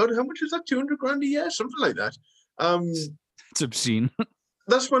 oh God, how much was that? 200 grand a year? Something like that. It's obscene.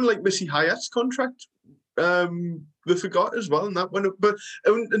 That's when, like, Missy Hyatt's contract, they forgot as well, and that went up. But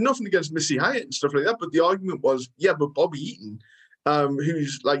nothing against Missy Hyatt and stuff like that, but the argument was, yeah, but Bobby Eaton,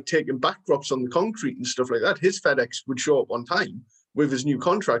 who's, like, taking backdrops on the concrete and stuff like that, his FedEx would show up on time with his new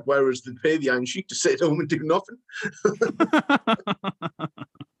contract, whereas they'd pay the Iron Sheik to sit at home and do nothing.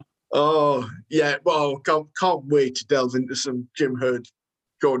 Oh, yeah. Well, can't wait to delve into some Jim Herd,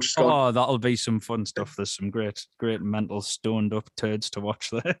 George Scott. Oh, that'll be some fun stuff. There's some great mental stoned up turds to watch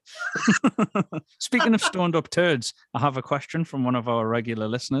there. Speaking of stoned up turds, I have a question from one of our regular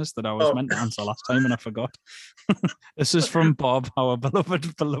listeners that I was meant to answer last time and I forgot. This is from Bob, our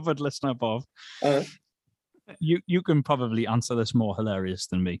beloved listener, Bob. You can probably answer this more hilarious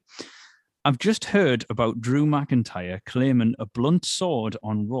than me. I've just heard about Drew McIntyre claiming a blunt sword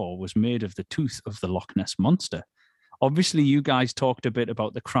on Raw was made of the tooth of the Loch Ness Monster. Obviously, you guys talked a bit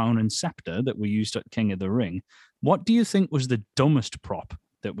about the crown and scepter that were used at King of the Ring. What do you think was the dumbest prop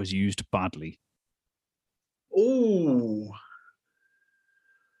that was used badly? Oh,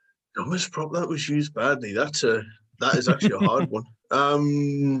 dumbest prop that was used badly. That is actually a hard one.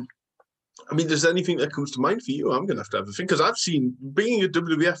 I mean, does anything that comes to mind for you? I'm going to have a think, because I've seen, being a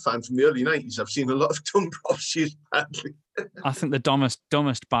WWF fan from the early 90s, I've seen a lot of dumb props used badly. I think the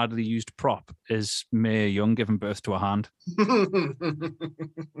dumbest badly used prop is Mae Young giving birth to a hand.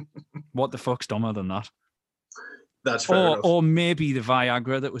 What the fuck's dumber than that? That's fair enough. Or maybe the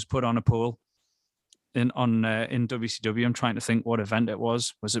Viagra that was put on a pole in WCW. I'm trying to think what event it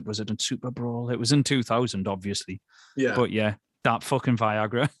was. Was it in Super Brawl? It was in 2000, obviously. Yeah. But yeah, that fucking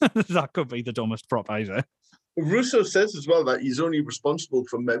Viagra. That could be the dumbest prop either. Russo says as well that he's only responsible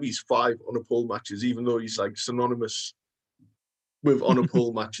for maybe 5 on a pole matches, even though he's like synonymous with on a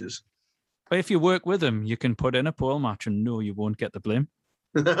pole matches. But if you work with him, you can put in a pole match and no, you won't get the blame.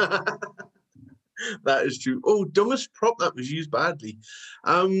 That is true. Oh, dumbest prop that was used badly.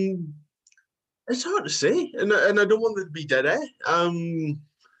 It's hard to say, and I don't want it to be dead air.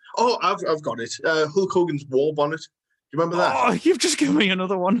 I've got it. Hulk Hogan's war bonnet. Do you remember that? Oh, you've just given me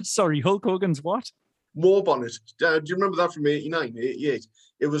another one. Sorry, Hulk Hogan's what? War bonnet. Do you remember that from 89, 88?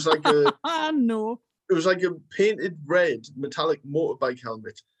 It was like a no. It was like a painted red metallic motorbike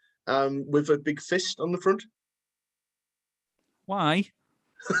helmet, with a big fist on the front. Why?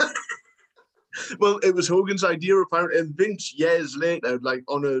 Well, it was Hogan's idea apparently, and Vince years later, like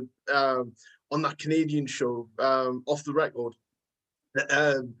on that Canadian show, Off the Record,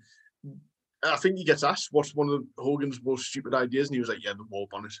 I think he gets asked what's one of Hogan's most stupid ideas, and he was like, "Yeah, the war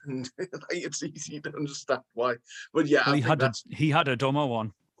bonnet." And it's easy to understand why. But yeah, well, he had a dumber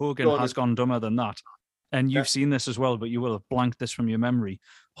one. Hogan has gone dumber than that. And you've seen this as well, but you will have blanked this from your memory.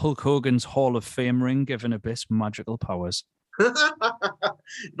 Hulk Hogan's Hall of Fame ring giving Abyss magical powers.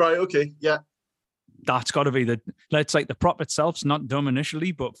 Right, okay, yeah. That's got to be let's like the prop itself's not dumb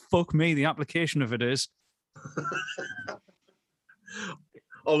initially, but fuck me, the application of it is.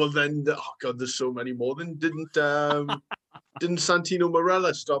 Oh, well then, oh God, there's so many more. Then didn't Santino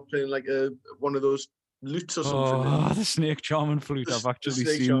Marella stop playing like one of those lutes or something? Oh, the snake charming flute. I've actually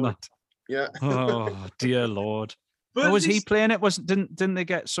seen that. Yeah. Oh, dear Lord. But was he playing it? Didn't they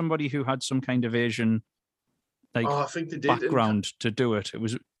get somebody who had some kind of Asian I think they did, background to do it?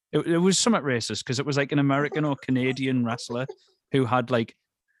 It was somewhat racist because it was like an American or Canadian wrestler who had like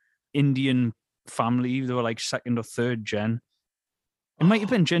Indian family. They were like second or third gen. It might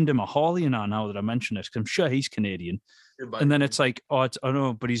have been Jinder Mahal, now that I mention it, because I'm sure he's Canadian. And then it's like, I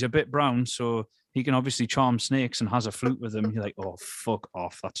know, but he's a bit brown, so he can obviously charm snakes and has a flute with him. You're like, oh, fuck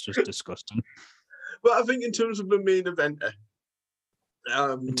off. That's just disgusting. Well, I think in terms of the main eventer,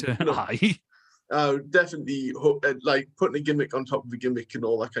 definitely like putting a gimmick on top of a gimmick and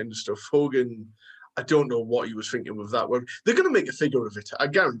all that kind of stuff. Hogan, I don't know what he was thinking with that one. They're going to make a figure of it, I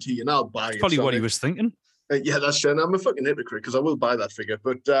guarantee you, and I'll buy it. Probably what he was thinking. Yeah, that's true. And I'm a fucking hypocrite because I will buy that figure.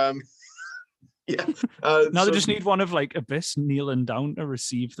 But yeah. Now they just need one of like Abyss kneeling down to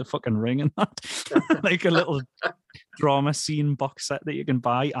receive the fucking ring and that. Like a little drama scene box set that you can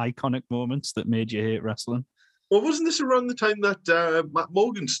buy, iconic moments that made you hate wrestling. Well, wasn't this around the time that Matt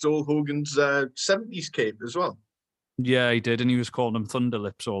Morgan stole Hogan's 70s cape as well? Yeah, he did. And he was calling him Thunder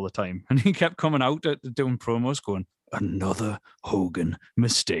Lips all the time. And he kept coming out doing promos going, another Hogan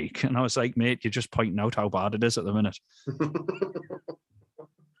mistake. And I was like, mate, you're just pointing out how bad it is at the minute.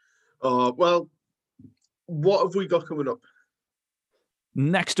 Well, what have we got coming up?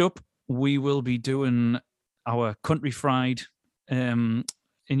 Next up, we will be doing our Country Fried in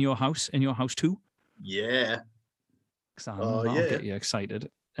your house too. Yeah. That'll get you excited.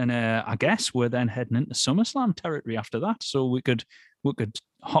 And I guess we're then heading into SummerSlam territory after that. So we could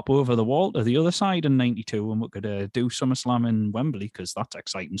hop over the wall to the other side in 92 and we could do SummerSlam in Wembley because that's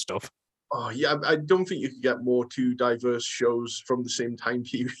exciting stuff. Oh, yeah. I don't think you could get more two diverse shows from the same time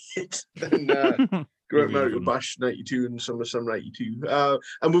period than Great American Bash 92 and SummerSlam 92.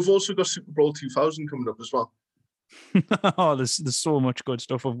 And we've also got Super Bowl 2000 coming up as well. Oh, there's so much good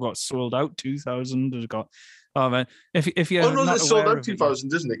stuff. We've got Sold Out 2000. We've got man, if you're it's Sold Out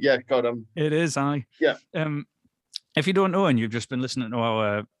 2000, isn't it? Yeah, God, it is. Yeah. If you don't know and you've just been listening to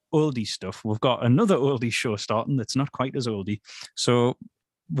our oldie stuff, we've got another oldie show starting that's not quite as oldie. So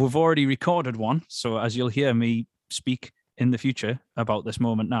we've already recorded one. So as you'll hear me speak in the future about this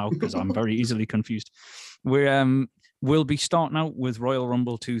moment now, because I'm very easily confused, we'll be starting out with Royal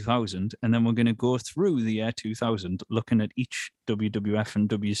Rumble 2000, and then we're going to go through the year 2000, looking at each WWF and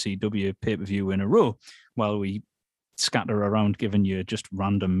WCW pay-per-view in a row, while we scatter around giving you just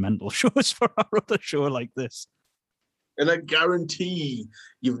random mental shows for our other show like this. And I guarantee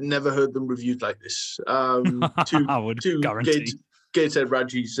you've never heard them reviewed like this. I would guarantee. Gatehead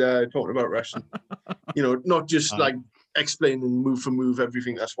Raji's talking about wrestling. Not just like explaining move for move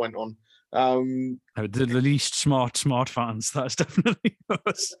everything that's went on. The least smart fans, that's definitely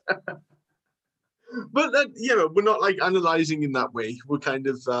us. But we're not like analyzing in that way. We're kind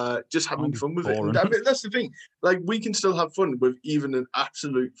of just having fun with it. And, I mean, that's the thing. Like, we can still have fun with even an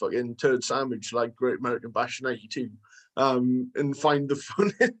absolute fucking turd sandwich like Great American Bash 92, and find the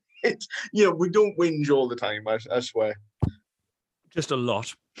fun in it. We don't whinge all the time, I swear. Just a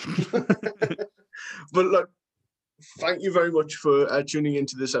lot. But look, thank you very much for tuning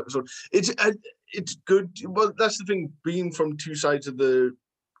into this episode. It's good. Well, that's the thing, being from two sides of the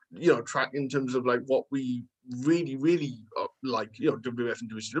track in terms of like what we really, really like, WWF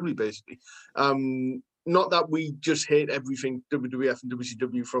and WCW basically. Not that we just hate everything WWF and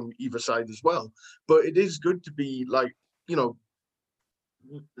WCW from either side as well, but it is good to be like,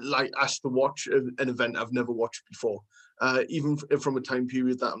 like asked to watch an event I've never watched before, even from a time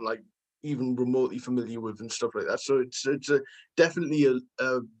period that I'm like even remotely familiar with and stuff like that. So it's definitely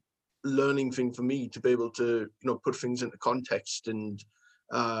a learning thing for me to be able to put things into context and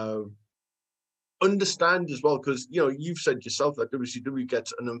understand as well, because you've said yourself that WCW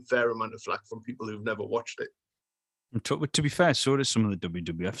gets an unfair amount of flack from people who've never watched it. And to be fair, so does some of the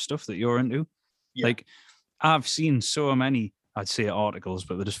WWF stuff that you're into. Yeah. Like, I've seen so many, I'd say articles,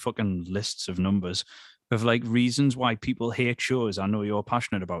 but they're just fucking lists of numbers of like reasons why people hate shows I know you're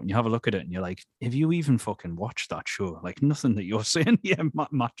passionate about. And you have a look at it and you're like, have you even fucking watched that show? Like, nothing that you're saying here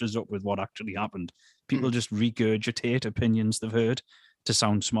matches up with what actually happened. People just regurgitate opinions they've heard to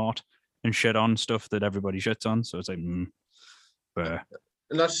sound smart and shit on stuff that everybody shits on. So it's like, And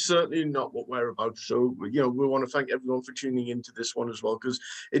that's certainly not what we're about. So, we want to thank everyone for tuning into this one as well, because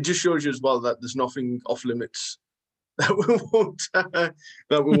it just shows you as well that there's nothing off limits that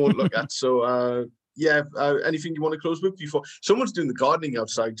we won't look at. So, anything you want to close with before? Someone's doing the gardening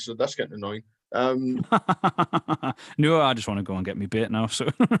outside, so that's getting annoying. No, I just want to go and get me bait now, so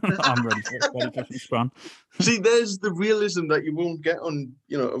I'm ready for some scran. See, there's the realism that you won't get on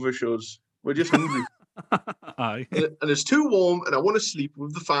other shows. We're just hungry. Aye. And it's too warm, and I want to sleep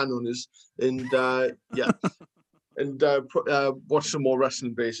with the fan on us, and watch some more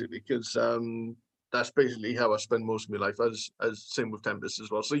wrestling basically, because that's basically how I spend most of my life. As same with Tempest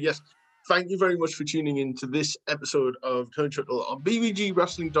as well. So yes, thank you very much for tuning in to this episode of Turnchuckle on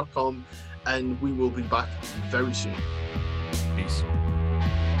bbgwrestling.com, and we will be back very soon. Peace.